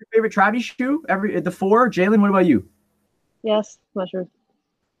favorite Travis shoe? The four, Jalen. What about you? yes, mushroom.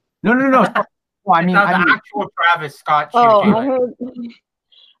 No. Well, I mean, the actual Travis Scott shoe. Oh, Jalen.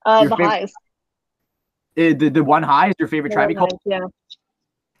 I heard Your the favorite- highs. the one high is your favorite The Travis one Cole? highs,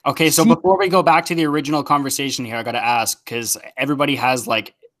 yeah. Okay, so See- before we go back to the original conversation here, I got to ask, because everybody has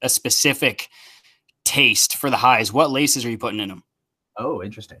like a specific taste for the highs. What laces are you putting in them? Oh,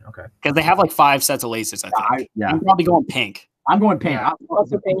 interesting. Okay. Because they have like 5 sets of laces, I think. Yeah. I'm probably going pink. I'm going pink. Yeah.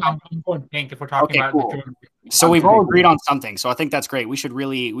 Also pink. I'm going pink if we're talking Okay, about cool. the Jordan. So I'm we've all pink. agreed on something. So I think that's great. We should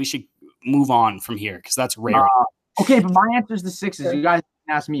move on from here because that's rare. Okay, but my answer is the sixes. You guys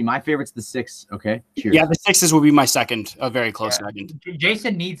can ask me. My favorite's the six. Okay. Cheers. Yeah, the 6s will be my second, a very close Yeah. second.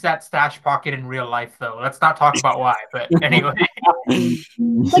 Jason needs that stash pocket in real life, though. Let's not talk about why. But anyway,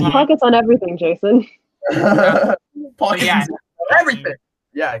 It's like pockets on everything, Jason. Pockets yeah. everything.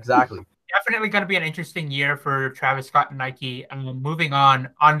 Yeah, exactly. Definitely going to be an interesting year for Travis Scott and Nike. Moving on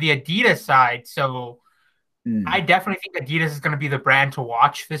the Adidas side, so I definitely think Adidas is going to be the brand to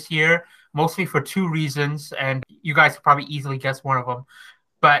watch this year, mostly for 2 reasons, and you guys could probably easily guess one of them.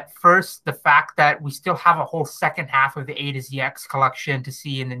 But first, the fact that we still have a whole second half of the A to ZX collection to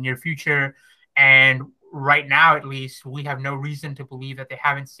see in the near future, and right now, at least, we have no reason to believe that they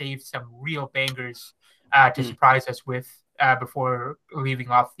haven't saved some real bangers to surprise us with before leaving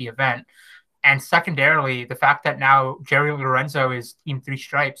off the event. And secondarily, the fact that now Jerry Lorenzo is Team 3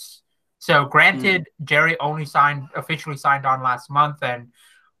 Stripes. So granted, Jerry only officially signed on last month, and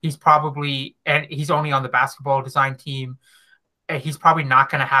he's only on the basketball design team. He's probably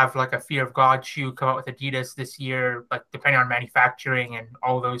not going to have like a Fear of God shoe come out with Adidas this year, like depending on manufacturing and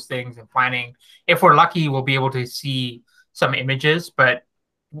all those things and planning. If we're lucky, we'll be able to see some images, but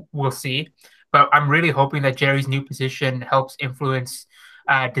we'll see. But I'm really hoping that Jerry's new position helps influence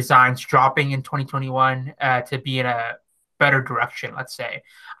designs dropping in 2021 to be in a better direction, let's say.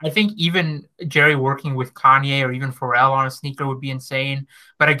 I think even Jerry working with Kanye or even Pharrell on a sneaker would be insane.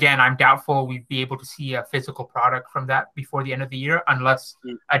 But again, I'm doubtful we'd be able to see a physical product from that before the end of the year unless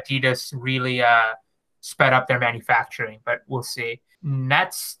Adidas really sped up their manufacturing. But we'll see.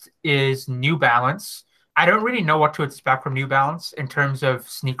 Next is New Balance. I don't really know what to expect from New Balance in terms of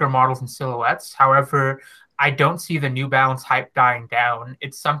sneaker models and silhouettes. However, I don't see the New Balance hype dying down.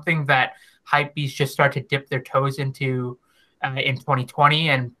 It's something that hypebeasts just start to dip their toes into in 2020,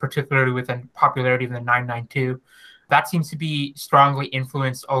 and particularly with the popularity of the 992. That seems to be strongly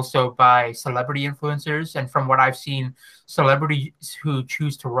influenced also by celebrity influencers. And from what I've seen, celebrities who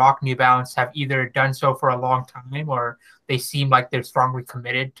choose to rock New Balance have either done so for a long time or they seem like they're strongly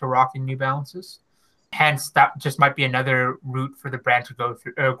committed to rocking New Balances. Hence, that just might be another route for the brand to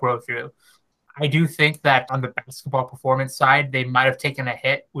grow through. I do think that on the basketball performance side, they might have taken a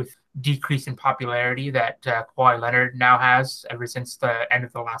hit with decrease in popularity that Kawhi Leonard now has ever since the end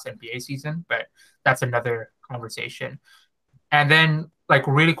of the last NBA season. But that's another conversation. And then, like,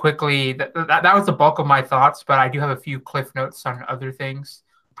 really quickly, that was the bulk of my thoughts, but I do have a few cliff notes on other things.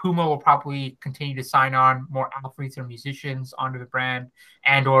 Puma will probably continue to sign on more athletes or musicians onto the brand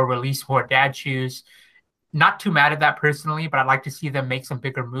and or release more dad shoes. not too mad at that personally, but I'd like to see them make some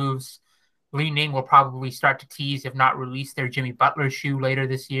bigger moves. Li Ning will probably start to tease, if not release, their Jimmy Butler shoe later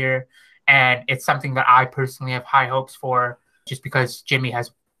this year. And it's something that I personally have high hopes for, just because Jimmy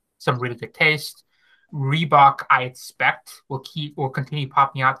has some really good taste. Reebok, I expect, will continue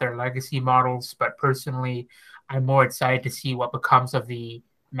popping out their legacy models, but personally, I'm more excited to see what becomes of the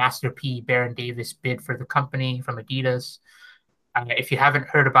Master P Baron Davis bid for the company from Adidas. If you haven't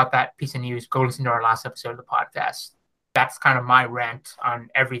heard about that piece of news, go listen to our last episode of the podcast. That's kind of my rant on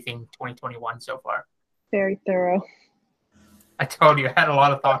everything 2021 so far. Very thorough. I told you I had a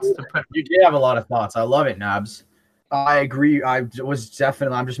lot of thoughts to put. You did have a lot of thoughts. I love it, Nabs. I agree. I'm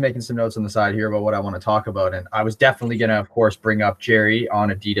just making some notes on the side here about what I want to talk about. And I was definitely going to, of course, bring up Jerry on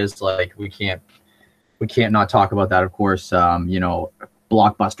Adidas. Like, we can't not talk about that, of course.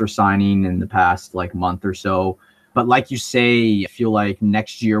 Blockbuster signing in the past like month or so. But like you say, I feel like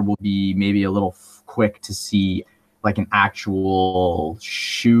next year will be maybe a little quick to see like an actual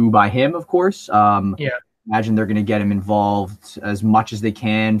shoe by him, of course. Imagine they're going to get him involved as much as they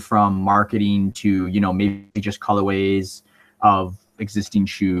can, from marketing to, maybe just colorways of existing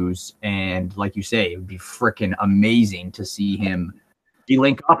shoes. And like you say, it would be freaking amazing to see him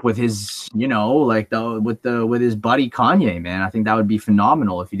link up with his, with his buddy Kanye, man. I think that would be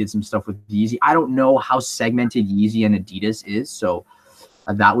phenomenal if he did some stuff with Yeezy. I don't know how segmented Yeezy and Adidas is, so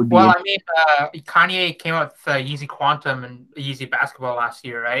that would be. Well, Kanye came out with Yeezy Quantum and Yeezy Basketball last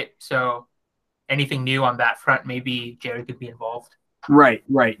year, right? So anything new on that front, maybe Jerry could be involved. Right,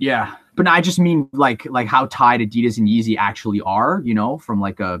 yeah. But I just mean like how tied Adidas and Yeezy actually are, from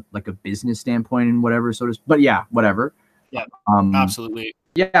like a business standpoint and whatever. But yeah, whatever. Yeah, absolutely.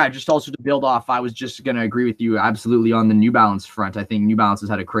 Yeah, just also to build off, I was just going to agree with you absolutely on the New Balance front. I think New Balance has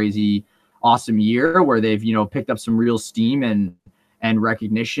had a crazy, awesome year where they've, picked up some real steam and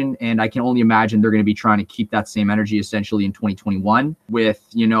recognition. And I can only imagine they're going to be trying to keep that same energy essentially in 2021 with,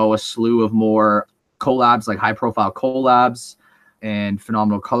 a slew of more collabs, like high profile collabs and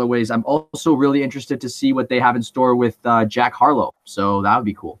phenomenal colorways. I'm also really interested to see what they have in store with Jack Harlow. So that would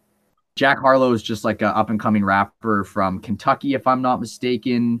be cool. Jack Harlow is just like an up and coming rapper from Kentucky, if I'm not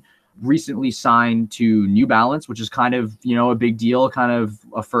mistaken, recently signed to New Balance, which is kind of, a big deal, kind of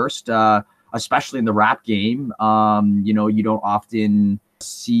a first, especially in the rap game. You don't often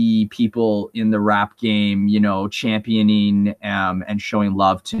see people in the rap game, championing and showing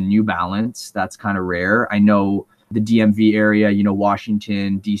love to New Balance. That's kind of rare. I know the DMV area,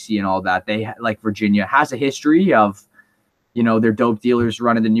 Washington, DC and all that, they like Virginia has a history of, their dope dealers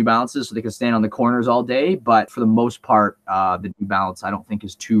running the New Balances so they can stand on the corners all day. But for the most part, the New Balance, I don't think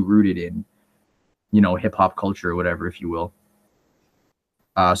is too rooted in, hip hop culture or whatever, if you will.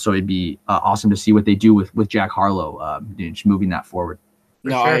 So it'd be awesome to see what they do with Jack Harlow, just moving that forward.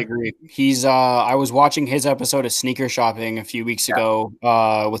 No, I agree. He's I was watching his episode of Sneaker Shopping a few weeks ago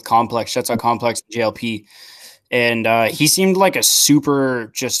with Complex. Shouts out Complex JLP. And he seemed like a super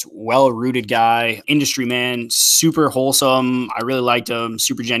just well-rooted guy, industry man, super wholesome. I really liked him,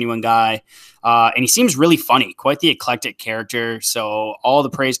 super genuine guy. And he seems really funny, quite the eclectic character. So all the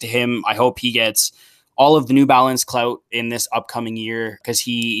praise to him. I hope he gets all of the New Balance clout in this upcoming year because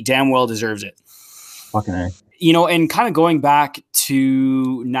he damn well deserves it. Fucking A. And kind of going back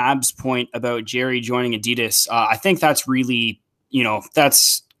to Nab's point about Jerry joining Adidas, I think that's really,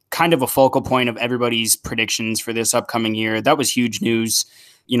 that's kind of a focal point of everybody's predictions for this upcoming year. That was huge news.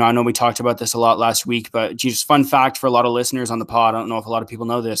 I know we talked about this a lot last week, but just fun fact for a lot of listeners on the pod. I don't know if a lot of people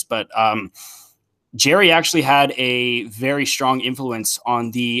know this, but Jerry actually had a very strong influence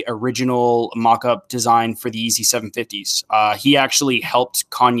on the original mock-up design for the Yeezy 750s. He actually helped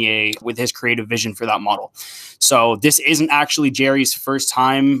Kanye with his creative vision for that model. So this isn't actually Jerry's first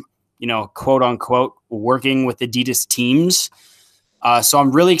time, quote unquote, working with Adidas teams. So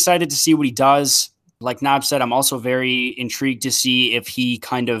I'm really excited to see what he does. Like Nab said, I'm also very intrigued to see if he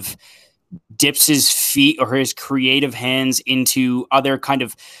kind of dips his feet or his creative hands into other kind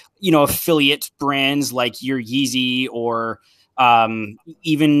of, affiliate brands like your Yeezy or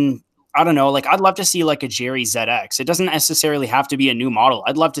even, I don't know, like I'd love to see like a Jerry ZX. It doesn't necessarily have to be a new model.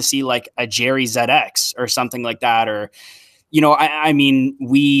 I'd love to see like a Jerry ZX or something like that. Or, I mean,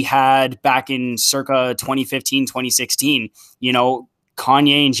 we had back in circa 2015, 2016,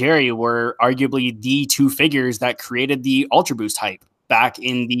 Kanye and Jerry were arguably the two figures that created the Ultra Boost hype back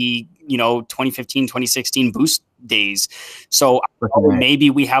in the, 2015, 2016 Boost days. So maybe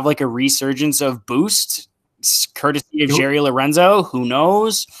we have like a resurgence of Boost courtesy of Jerry Lorenzo. Who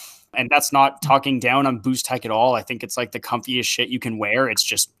knows? And that's not talking down on Boost Tech at all. I think it's like the comfiest shit you can wear. It's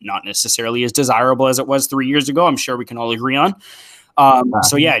just not necessarily as desirable as it was 3 years ago. I'm sure we can all agree on.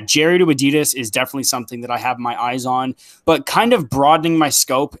 So yeah, Jerry to Adidas is definitely something that I have my eyes on, but kind of broadening my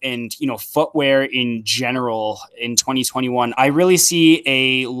scope and, footwear in general in 2021, I really see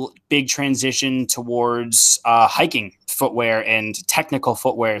a big transition towards hiking footwear and technical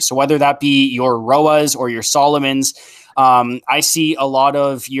footwear. So whether that be your Roas or your Salomons, I see a lot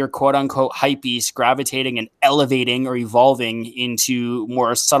of your quote unquote hypebeasts gravitating and elevating or evolving into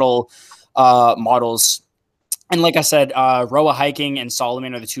more subtle models. And like I said, Roa Hiking and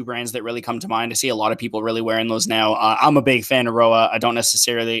Salomon are the two brands that really come to mind. I see a lot of people really wearing those now. I'm a big fan of Roa. I don't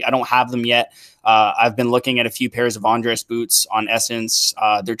have them yet. I've been looking at a few pairs of Andres boots on Essence.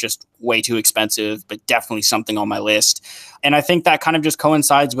 They're just way too expensive, but definitely something on my list. And I think that kind of just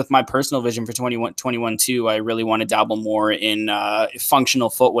coincides with my personal vision for 2021 too. I really want to dabble more in functional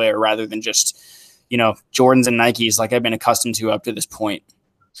footwear rather than just, Jordans and Nikes like I've been accustomed to up to this point.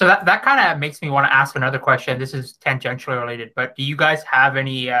 So that kind of makes me want to ask another question. This is tangentially related, but do you guys have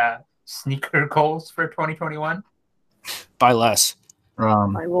any sneaker goals for 2021? Buy less.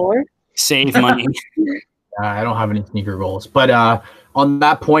 Buy more. Save money. I don't have any sneaker goals. But on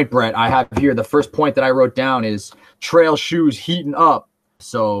that point, Brett, I have here the first point that I wrote down is trail shoes heating up.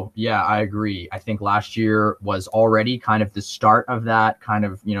 So, yeah, I agree. I think last year was already kind of the start of that kind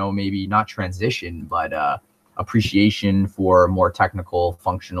of, maybe not transition, but appreciation for more technical,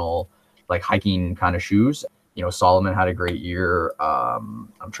 functional, like hiking kind of shoes. Salomon had a great year.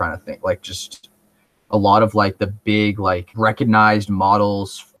 I'm trying to think, like just a lot of like the big, like recognized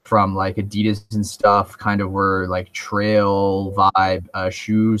models from like Adidas and stuff kind of were like trail vibe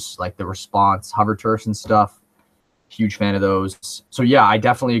shoes, like the Response Hover Turfs and stuff. Huge fan of those. So yeah, I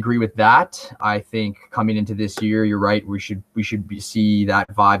definitely agree with that. I think coming into this year, you're right. We should see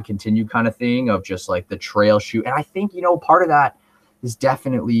that vibe continue kind of thing of just like the trail shoe. And I think, part of that is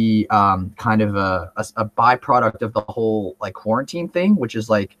definitely kind of a byproduct of the whole like quarantine thing, which is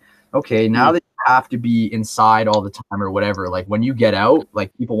like, okay, now that you have to be inside all the time or whatever, like when you get out,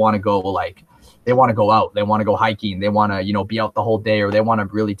 like people want to go like, they want to go out, they want to go hiking, they want to, be out the whole day, or they want to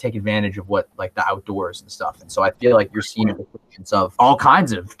really take advantage of what like the outdoors and stuff. And so I feel like you're seeing implications of all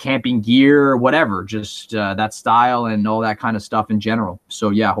kinds of camping gear, whatever, just that style and all that kind of stuff in general.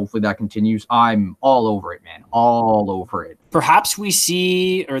 So yeah, hopefully that continues. I'm all over it, man. All over it. Perhaps we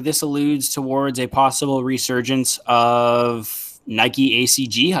see, or this alludes towards a possible resurgence of Nike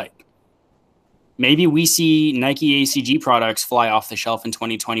ACG hype. Maybe we see Nike ACG products fly off the shelf in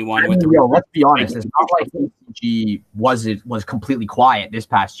 2021. Let's be honest. It's not like ACG was completely quiet this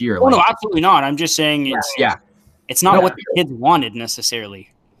past year. Oh, no, absolutely not. I'm just saying it's not what the kids wanted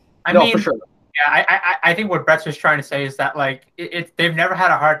necessarily. I mean, for sure. Yeah, I think what Brett's just trying to say is that like they've never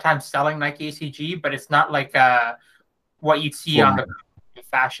had a hard time selling Nike ACG, but it's not like what you'd see on the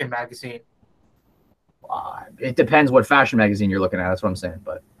fashion magazine. It depends what fashion magazine you're looking at. That's what I'm saying,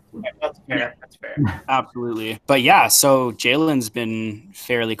 but. Yeah, that's fair. That's fair. Absolutely. But yeah, so Jalen's been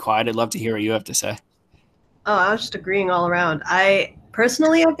fairly quiet. I'd love to hear what you have to say. Oh, I was just agreeing all around. I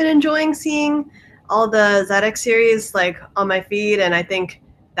personally have been enjoying seeing all the ZX series like on my feed, and I think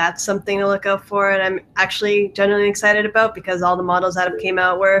that's something to look out for. And I'm actually genuinely excited about because all the models that have came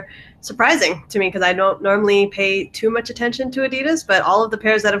out were surprising to me because I don't normally pay too much attention to Adidas, but all of the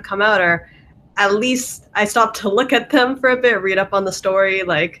pairs that have come out are at least I stopped to look at them for a bit, read up on the story,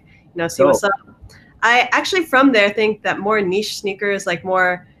 like, see what's up. I actually from there think that more niche sneakers, like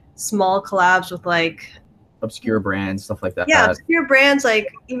more small collabs with like obscure brands, stuff like that. Yeah, obscure brands,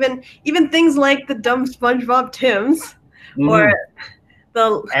 like even things like the dumb SpongeBob Tims or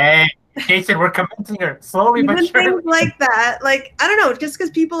the Hey, Jason, we're commenting here slowly but surely. Things like that. Like, I don't know, just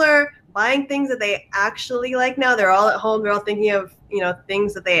because people are buying things that they actually like now, they're all at home, they're all thinking of,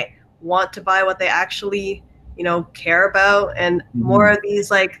 things that they want to buy, what they actually care about, and more of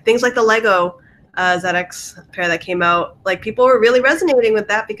these like things like the Lego ZX pair that came out, like people were really resonating with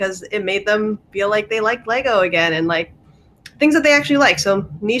that because it made them feel like they liked Lego again and like things that they actually like. So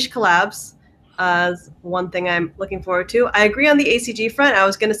niche collabs is one thing I'm looking forward to. I agree on the ACG front. I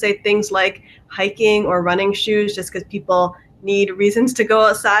was going to say things like hiking or running shoes just because people need reasons to go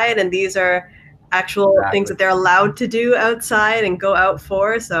outside, and these are actual things that they're allowed to do outside and go out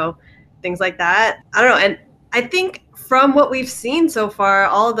for. So things like that. I don't know. And I think from what we've seen so far,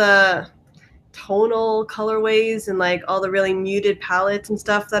 all the tonal colorways and like all the really muted palettes and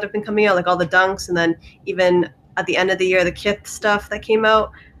stuff that have been coming out, like all the dunks, and then even at the end of the year, the Kith stuff that came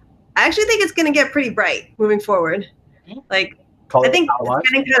out, I actually think it's going to get pretty bright moving forward. Like, I think it's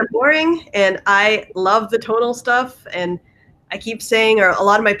getting kind of boring, and I love the tonal stuff, and I keep saying, or a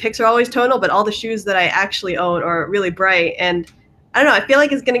lot of my picks are always tonal, but all the shoes that I actually own are really bright, and I don't know, I feel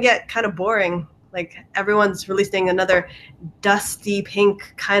like it's going to get kind of boring Like everyone's releasing another dusty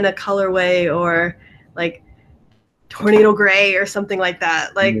pink kind of colorway, or like tornado gray or something like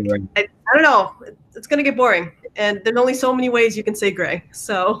that. Like I don't know, it's gonna get boring, and there's only so many ways you can say gray.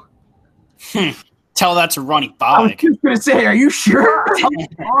 So tell that to Ronnie Bobbitt. I was just gonna say, are you sure?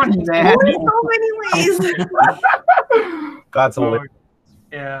 Ronnie, man. There's so many ways. That's hilarious.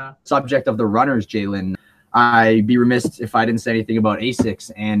 Yeah. Subject of the runners, Jalen. I'd be remiss if I didn't say anything about ASICS.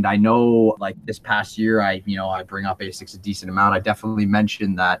 And I know, like this past year, I bring up ASICS a decent amount. I definitely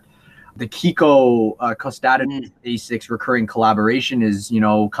mentioned that the Kiko Kostadin ASICS recurring collaboration is,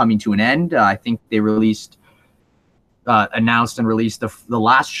 coming to an end. I think they announced and released the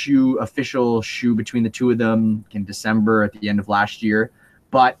last official shoe between the two of them in December at the end of last year.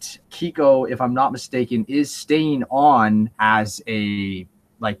 But Kiko, if I'm not mistaken, is staying on as a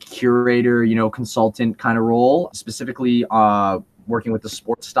curator, consultant kind of role, specifically working with the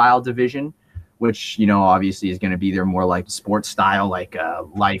sports style division, which, obviously is going to be their more like sports style, like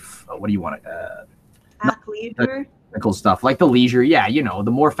life. What do you want to? Athleisure. Technical stuff, like the leisure. Yeah,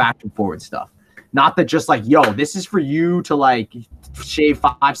 the more fashion forward stuff. Not that just like, yo, this is for you to shave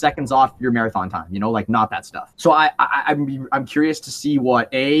 5 seconds off your marathon time, not that stuff. So I'm curious to see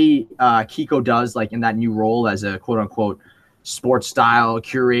what Kiko does in that new role as a quote unquote sports style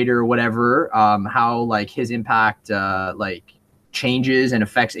curator, whatever, how his impact changes and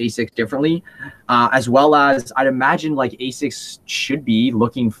affects ASICS differently, as well as I'd imagine ASICS should be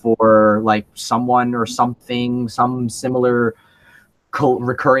looking for someone or something, some similar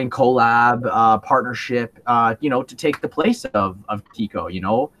recurring collab partnership, to take the place of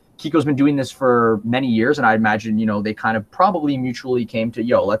Kiko. Kiko's been doing this for many years, and I imagine, they kind of probably mutually came to,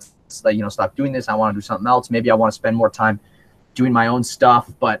 let's stop doing this. I want to do something else. Maybe I want to spend more time doing my own stuff.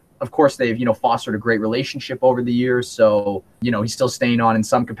 But of course they've, fostered a great relationship over the years. So, he's still staying on in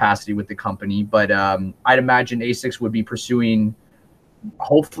some capacity with the company. But I'd imagine ASICS would be pursuing,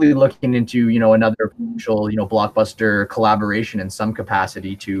 hopefully looking into, another potential, blockbuster collaboration in some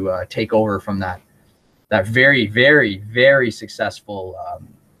capacity to take over from that very, very, very successful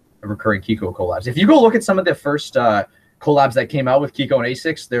recurring Kiko collabs. If you go look at some of the first collabs that came out with Kiko and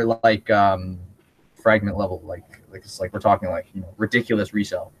ASICS, they're fragment level, it's we're talking ridiculous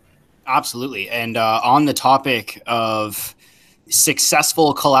resale. Absolutely. And on the topic of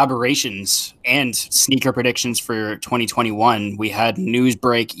successful collaborations and sneaker predictions for 2021, we had news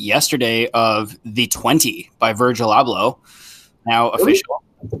break yesterday of the 20 by Virgil Abloh now official.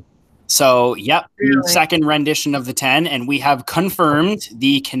 So, yep, Really? Second rendition of the 10, and we have confirmed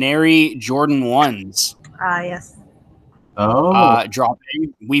the Canary Jordan 1s. Yes.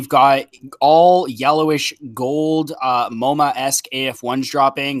 Dropping. We've got all yellowish gold MoMA-esque AF1s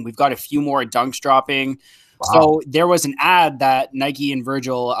dropping. We've got a few more Dunks dropping. Wow. So there was an ad that Nike and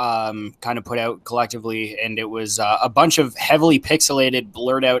Virgil kind of put out collectively, and it was a bunch of heavily pixelated,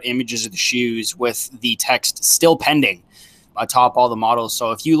 blurred out images of the shoes with the text "still pending" atop all the models.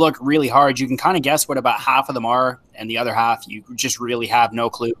 So if you look really hard, you can kind of guess what about half of them are, and the other half you just really have no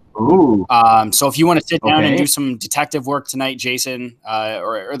clue. Ooh. So if you want to sit down and do some detective work tonight, Jason,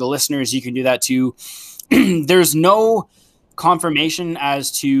 or the listeners, you can do that too. There's no confirmation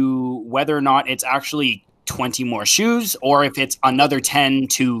as to whether or not it's actually 20 more shoes or if it's another 10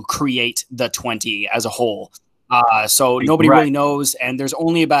 to create the 20 as a whole. So nobody really knows, and there's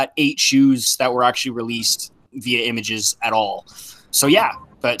only about 8 shoes that were actually released via images at all. So yeah,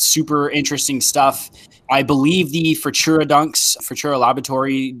 but super interesting stuff. I believe the Futura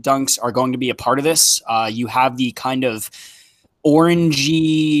Laboratory Dunks are going to be a part of this. You have the kind of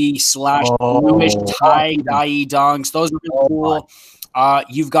orangey / bluish tie-dye Dunks. Those are really cool.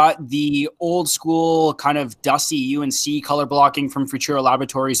 You've got the old school kind of dusty UNC color blocking from Futura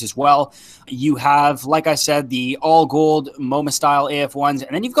Laboratories as well. You have, like I said, the all gold MoMA style AF1s,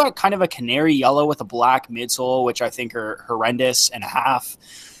 and then you've got kind of a canary yellow with a black midsole, which I think are horrendous and a half.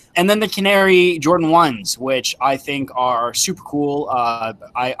 And then the Canary Jordan 1s, which I think are super cool.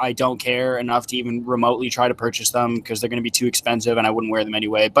 I don't care enough to even remotely try to purchase them because they're going to be too expensive and I wouldn't wear them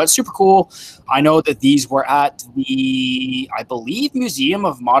anyway. But super cool. I know that these were at the, I believe, Museum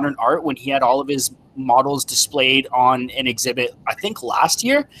of Modern Art when he had all of his models displayed on an exhibit, I think last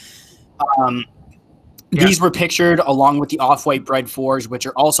year. These were pictured along with the Off-White Bread 4s, which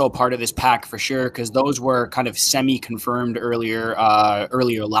are also a part of this pack for sure, because those were kind of semi-confirmed earlier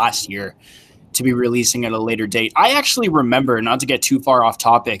last year to be releasing at a later date. I actually remember, not to get too far off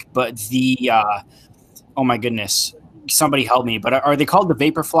topic, but the oh my goodness, somebody help me, but are they called the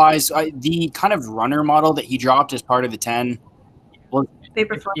Vaporflies? The kind of runner model that he dropped as part of the 10.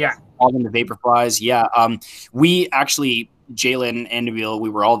 Vaporflies. Yeah. All them the Vaporflies. Yeah. We actually Jalen and Nabil, we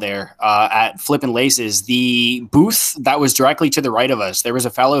were all there at Flippin' Laces. The booth that was directly to the right of us, there was a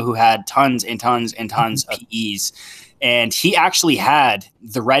fellow who had tons and tons and tons of PEs. And he actually had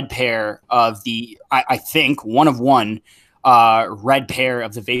the red pair of the, I think, one of one red pair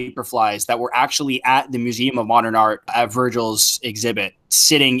of the Vaporflies that were actually at the Museum of Modern Art at Virgil's exhibit,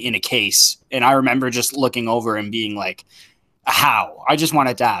 sitting in a case. And I remember just looking over and being like, how? I just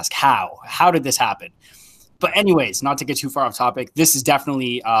wanted to ask, how? How did this happen? But anyways, not to get too far off topic, this is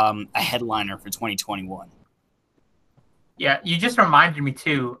definitely a headliner for 2021. Yeah, you just reminded me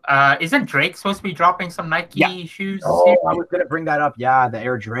too. Isn't Drake supposed to be dropping some Nike shoes? Oh, I was gonna bring that up. Yeah, the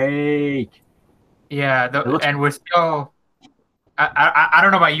Air Drake. Yeah, and we're still. I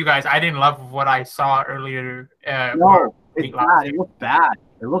don't know about you guys. I didn't love what I saw earlier. No, it's bad. It looks bad.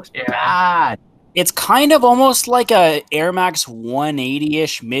 It looks bad. It's kind of almost like a Air Max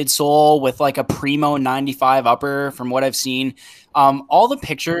 180-ish midsole with like a Primo 95 upper from what I've seen. All the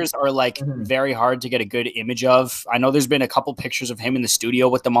pictures are like very hard to get a good image of. I know there's been a couple pictures of him in the studio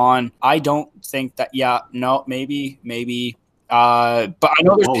with them on. I don't think that, maybe. But I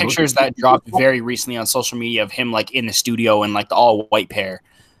know there's pictures that dropped very recently on social media of him like in the studio in like the all white pair.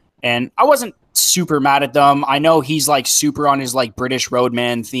 And I wasn't super mad at them. I know he's like super on his like British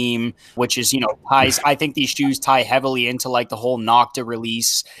Roadman theme, which is, ties. I think these shoes tie heavily into like the whole Nocta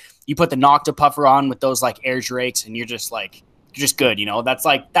release. You put the Nocta puffer on with those like Air Drakes and you're just good. That's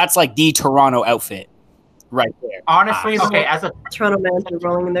like the Toronto outfit right there. Honestly, okay, as a Toronto man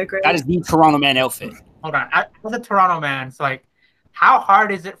rolling in their grave. That is the Toronto man outfit. Hold on. As a Toronto man, it's like, how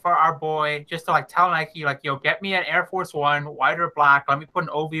hard is it for our boy just to like tell Nike, like, yo, get me an Air Force One, white or black. Let me put an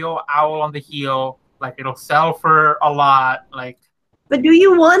OVO owl on the heel. Like, it'll sell for a lot. Like, but do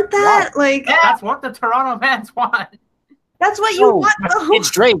you want that? Like, that's what the Toronto fans want. That's what you want.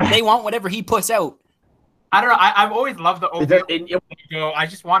 It's Drake. They want whatever he puts out. I don't know. I've always loved the OVO logo. I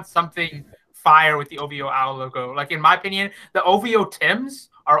just want something fire with the OVO owl logo. Like, in my opinion, the OVO Tims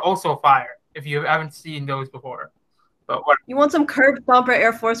are also fire. If you haven't seen those before. But you want some curved bumper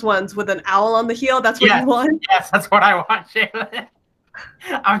Air Force Ones with an owl on the heel? That's what you want? Yes, that's what I want, Jalen.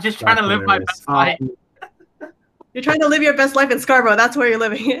 I'm just trying to live my best life. You're trying to live your best life in Scarborough. That's where you're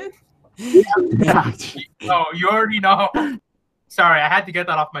living in. Oh, you already know. Sorry, I had to get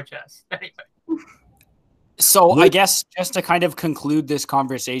that off my chest. Anyway. So I guess just to kind of conclude this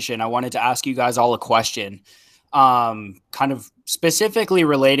conversation, I wanted to ask you guys all a question. Kind of specifically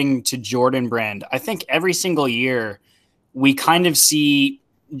relating to Jordan Brand. I think every single year we kind of see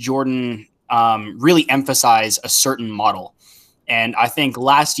Jordan really emphasize a certain model. And I think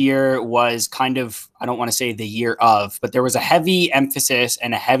last year was kind of, I don't want to say the year of, but there was a heavy emphasis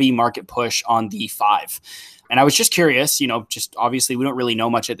and a heavy market push on the 5. And I was just curious, just obviously we don't really know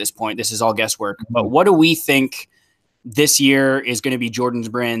much at this point. This is all guesswork. But what do we think this year is going to be Jordan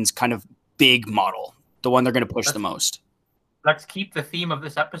Brand's kind of big model, the one they're going to push the most? Let's keep the theme of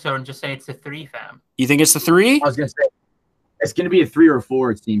this episode and just say it's a 3, fam. You think it's the 3? I was going to say, it's going to be a 3 or a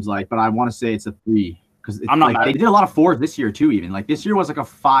 4, it seems like, but I want to say it's a 3. Because I'm not like, they did a lot of 4s this year, too, even. Like, this year was like a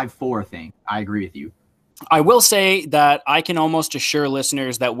 5-4 thing. I agree with you. I will say that I can almost assure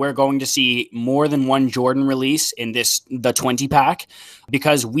listeners that we're going to see more than one Jordan release in the 20-pack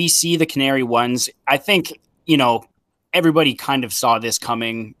because we see the Canary ones. I think, everybody kind of saw this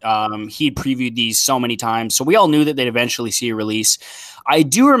coming. He previewed these so many times, so we all knew that they'd eventually see a release. I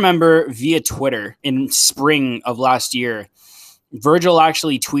do remember via Twitter in spring of last year, Virgil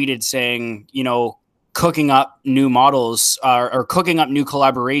actually tweeted saying, cooking up new models or cooking up new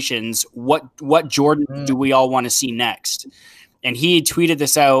collaborations. What Jordan do we all want to see next? And he tweeted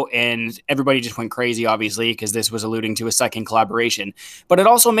this out and everybody just went crazy, obviously, because this was alluding to a second collaboration. But it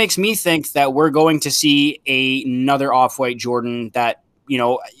also makes me think that we're going to see another Off-White Jordan that,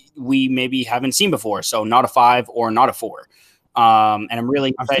 we maybe haven't seen before. So not a 5 or not a 4. And I'm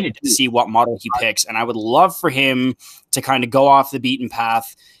really excited to see what model he picks. And I would love for him to kind of go off the beaten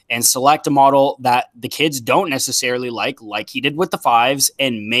path and select a model that the kids don't necessarily like he did with the 5s,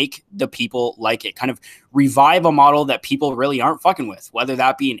 and make the people like it. Kind of revive a model that people really aren't fucking with, whether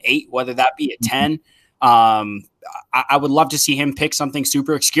that be an 8, whether that be a 10. I would love to see him pick something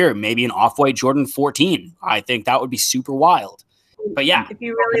super obscure, maybe an Off-White Jordan 14. I think that would be super wild. But yeah. If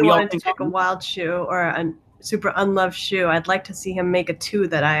you really wanted to pick a wild shoe or a super unloved shoe, I'd like to see him make a 2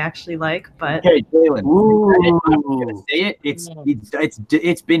 that I actually like. But okay, Jalen, I'm gonna say it.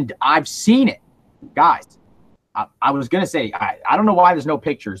 It's been. I've seen it, guys. I was gonna say I don't know why there's no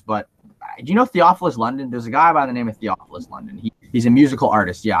pictures, but do you know Theophilus London? There's a guy by the name of Theophilus London. He's a musical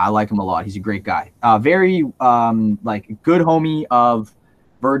artist. Yeah, I like him a lot. He's a great guy. Very like good homie of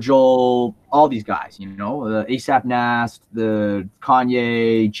Virgil. all these guys, you know, the ASAP Nast, the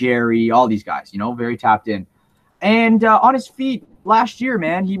Kanye, Jerry, all these guys, you know, very tapped in. And on his feet last year,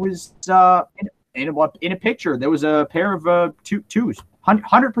 man, he was in a picture. There was a pair of twos,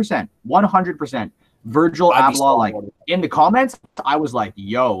 100%, 100%. Virgil Abloh, like in the comments, I was like,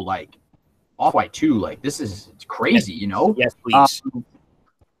 yo, like Off-White 2, like this is crazy, you know? Yes, please.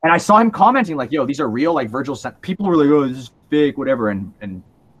 And I saw him commenting like, yo, these are real. Like Virgil sent, people were like, oh, this is fake, whatever. And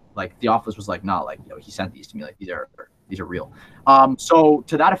like the office was like, nah, like, yo, he sent these to me. Like these are real. So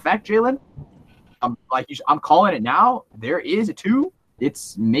to that effect, Jalen, I'm calling it now. There is a 2.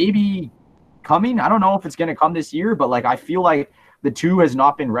 It's maybe coming. I don't know if it's going to come this year, but like, I feel like the 2 has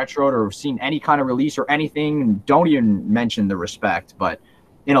not been retroed or seen any kind of release or anything. Don't even mention the respect, but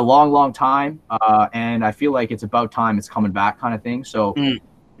in a long, long time. And I feel like it's about time it's coming back kind of thing. So,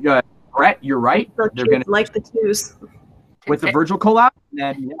 Brett, you're right. They're going to like the 2s with the Virgil collab. And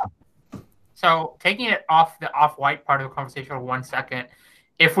then, yeah. So taking it off the Off-White part of the conversation for 1 second,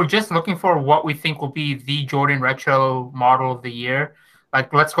 if we're just looking for what we think will be the Jordan Retro model of the year,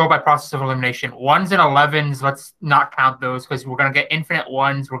 like let's go by process of elimination. 1s and 11s, let's not count those because we're going to get infinite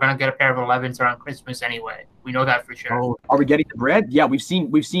 1s. We're going to get a pair of 11s around Christmas anyway. We know that for sure. Oh, are we getting the bread? Yeah, we've seen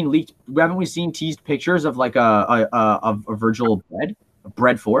leaked. Haven't we seen teased pictures of like a Virgil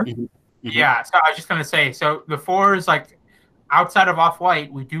bread 4? Mm-hmm. Yeah, so I was just going to say, so the 4s, like outside of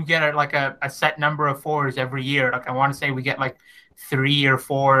Off-White, we do get a set number of 4s every year. Like I want to say we get like 3 or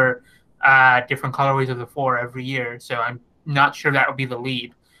 4 different colorways of the 4 every year. So I'm not sure that will be the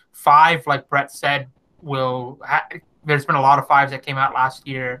lead. 5, like Brett said, there's been a lot of 5s that came out last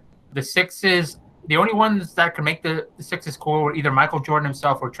year. The 6s, the only ones that could make the 6s cool were either Michael Jordan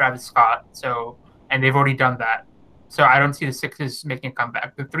himself or Travis Scott. So, and they've already done that. So I don't see the 6s making a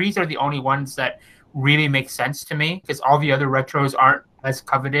comeback. The 3s are the only ones that really make sense to me because all the other retros aren't as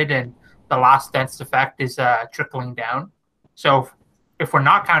coveted and the Last Dance effect is trickling down. So if we're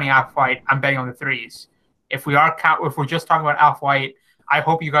not counting Off-White, I'm betting on the 3s. If we're just talking about Off-White, I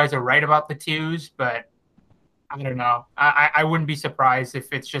hope you guys are right about the 2s, but I don't know. I wouldn't be surprised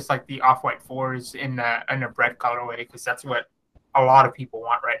if it's just like the Off-White 4s in a bread colorway because that's what a lot of people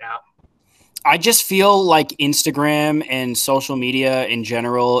want right now. I just feel like Instagram and social media in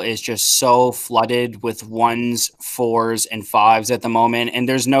general is just so flooded with 1s, 4s, and 5s at the moment. And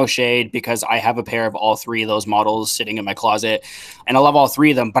there's no shade because I have a pair of all 3 of those models sitting in my closet and I love all 3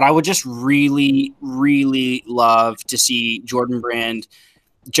 of them. But I would just really, really love to see Jordan Brand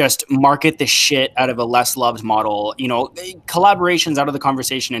just market the shit out of a less loved model, you know, collaborations out of the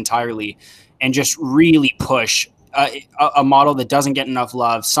conversation entirely, and just really push a model that doesn't get enough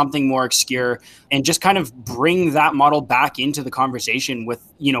love, something more obscure, and just kind of bring that model back into the conversation with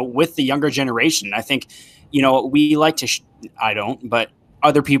the younger generation. I think, we like to, I don't, but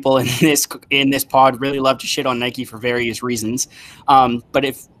other people in this pod really love to shit on Nike for various reasons. But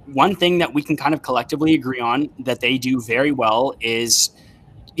if one thing that we can kind of collectively agree on that they do very well is,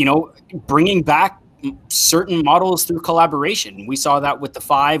 bringing back certain models through collaboration. We saw that with the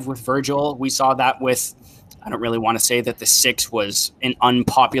 5 with Virgil. We saw that with, I don't really want to say that the 6 was an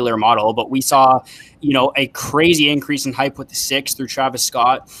unpopular model, but we saw, a crazy increase in hype with the 6 through Travis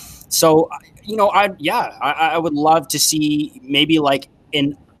Scott. So, I would love to see maybe like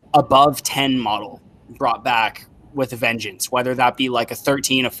an above 10 model brought back with a vengeance, whether that be like a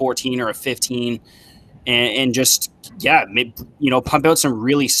 13, a 14, or a 15, and just, pump out some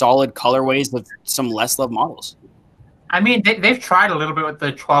really solid colorways with some less loved models. I mean, they've tried a little bit with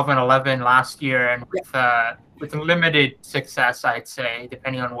the 12 and 11 last year, and with limited success, I'd say,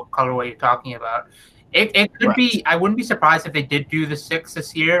 depending on what colorway you're talking about. It could be. I wouldn't be surprised if they did do the 6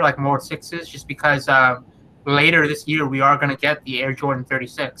 this year, like more 6s, just because later this year we are going to get the Air Jordan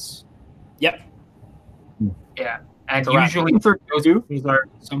 36. Yep. Yeah, and usually those are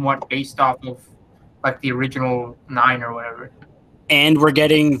somewhat based off of like the original 9 or whatever. And we're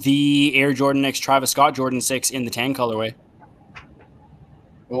getting the Air Jordan X Travis Scott Jordan 6 in the tan colorway.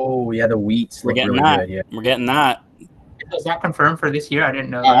 Oh, yeah, the wheats. We're getting really that. Good, yeah. We're getting that. Is that confirmed for this year? I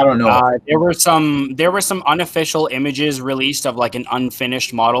didn't know. I don't know. There were some unofficial images released of like an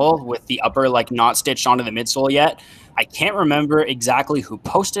unfinished model with the upper like not stitched onto the midsole yet. I can't remember exactly who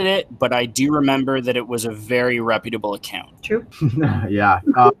posted it, but I do remember that it was a very reputable account. True. Yeah.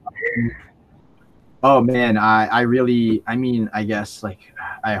 Oh man, I guess like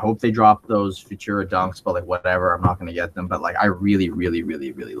I hope they drop those Futura dunks, but like whatever, I'm not gonna get them. But like I really, really,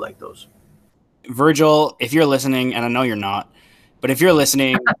 really, really like those. Virgil, if you're listening, and I know you're not, but if you're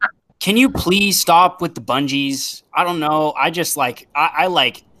listening, can you please stop with the bungees? I don't know. I just like I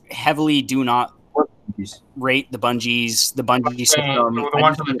like heavily do not rate the bungees, the bungee system. The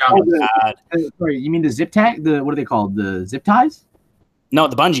ones on the dump. Sorry, you mean the zip tag? What are they called? The zip ties? No,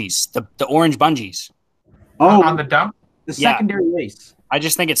 the bungees, the orange bungees. Oh, on the dump? The secondary lace. I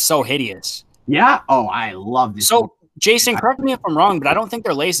just think it's so hideous. Yeah? Oh, I love this. So, Jason, correct me if I'm wrong, but I don't think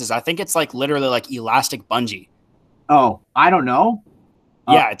they're laces. I think it's like literally like elastic bungee. Oh, I don't know.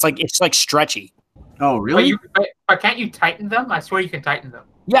 Yeah, it's like stretchy. Oh, really? But can't you tighten them? I swear you can tighten them.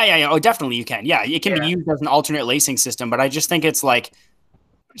 Yeah. Oh, definitely you can. Yeah, it can be used as an alternate lacing system, but I just think it's like,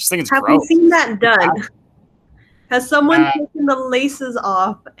 Have gross. we seen that done? Has someone taken the laces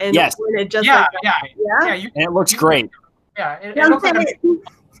off and worn it just like that? Yeah. And it looks great. Yeah, it looks like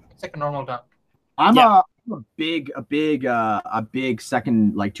it's like a normal dump. I'm a big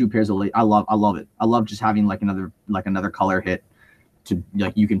second, like 2 pairs of lace. I love it. I love just having like another color hit to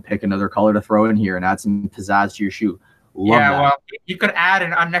like, you can pick another color to throw in here and add some pizzazz to your shoe. Love that. Well, you could add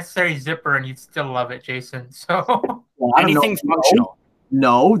an unnecessary zipper and you'd still love it, Jason. So anything functional.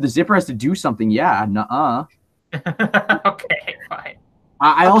 No, the zipper has to do something. Yeah, nuh-uh. Okay, fine.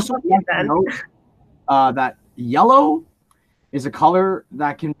 I also want to note that yellow is a color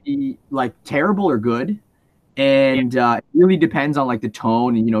that can be like terrible or good, and it really depends on like the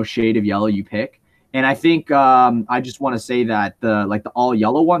tone and shade of yellow you pick. And I think I just want to say that the all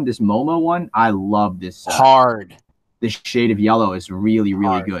yellow one, this MoMA one, I love this. Hard. This shade of yellow is really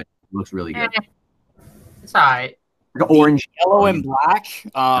good. It looks really good. It's alright. Like orange, yellow, and black.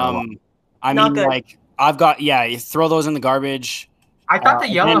 I mean, like I've got you throw those in the garbage. I thought the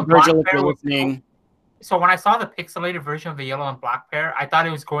yellow and black pair was listening. So when I saw the pixelated version of the yellow and black pair, I thought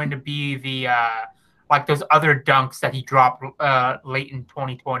it was going to be the like those other dunks that he dropped late in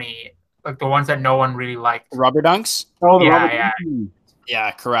 2020, like the ones that no one really liked. Rubber dunks? Oh, the rubber dunks.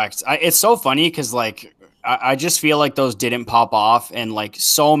 Yeah, correct. It's so funny because like I just feel like those didn't pop off, and like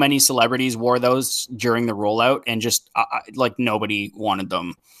so many celebrities wore those during the rollout, and just like nobody wanted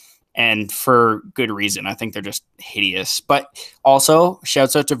them. And for good reason. I think they're just hideous. But also,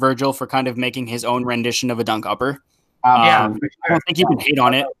 shouts out to Virgil for kind of making his own rendition of a dunk upper. I don't think you can hate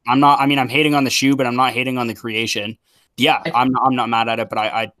on it. I'm hating on the shoe, but I'm not hating on the creation. Yeah, I'm not mad at it, but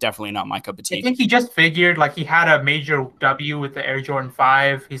I definitely not my cup of tea. I think he just figured like he had a major W with the Air Jordan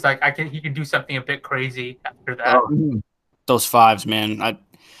 5. He's like, he can do something a bit crazy after that. Those 5s, man.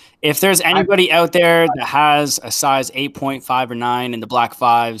 If there's anybody out there that has a size 8.5 or 9 in the black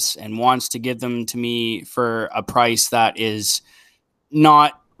 5s and wants to give them to me for a price that is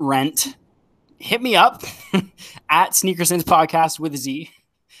not rent, hit me up at SneakerSins Podcast with a Z.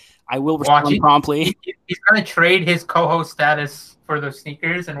 I will respond promptly. He's going to trade his co-host status for those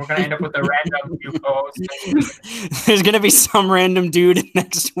sneakers, and we're going to end up with a random new co-host. There's going to be some random dude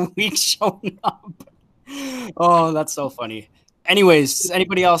next week showing up. Oh, that's so funny. Anyways, does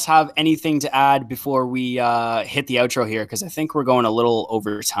anybody else have anything to add before we hit the outro here? Because I think we're going a little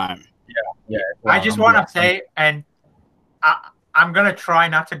over time. Yeah. I just want to say, and I'm going to try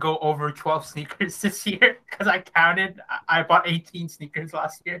not to go over 12 sneakers this year because I counted. I bought 18 sneakers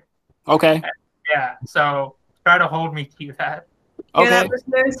last year. Okay. Yeah, so try to hold me to that. Okay.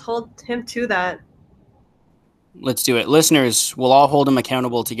 Listeners, hold him to that. Let's do it. Listeners, we'll all hold him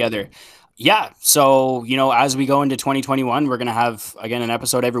accountable together. Yeah. So, as we go into 2021, we're going to have, again, an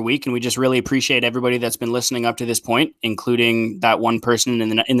episode every week. And we just really appreciate everybody that's been listening up to this point, including that one person in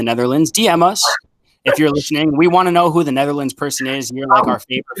the Netherlands. DM us if you're listening. We want to know who the Netherlands person is. You're like our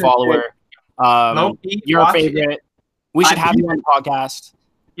favorite follower. You're a favorite. We should have you on the podcast.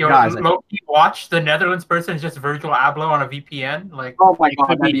 Guys, watch the Netherlands person is just Virgil Abloh on a VPN. Like, oh my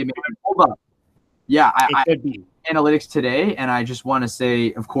God, that'd be amazing. Hold up. Yeah, I could be. Analytics today, and I just want to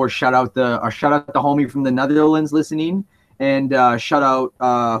say, of course, shout out the homie from the Netherlands listening, and shout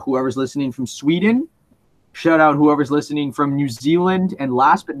out whoever's listening from Sweden, shout out whoever's listening from New Zealand, and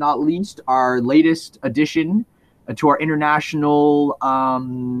last but not least, our latest addition to our international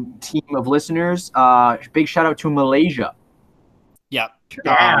team of listeners. Big shout out to Malaysia. Yeah,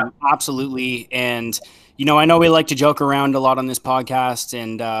 absolutely. And I know we like to joke around a lot on this podcast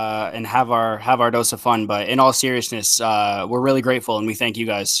and have our dose of fun, but in all seriousness, we're really grateful and we thank you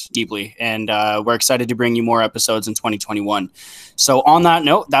guys deeply. And we're excited to bring you more episodes in 2021. So on that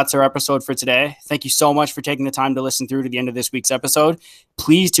note, that's our episode for today. Thank you so much for taking the time to listen through to the end of this week's episode.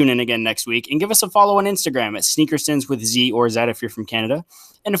 Please tune in again next week and give us a follow on Instagram at SneakerSins with Z or Z if you're from Canada.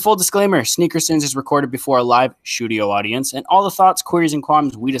 And a full disclaimer, SneakerSins is recorded before a live studio audience, and all the thoughts, queries, and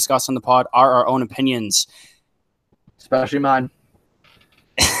qualms we discuss on the pod are our own opinions. Especially mine.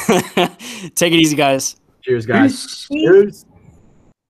 Take it easy, guys. Cheers, guys. Cheers.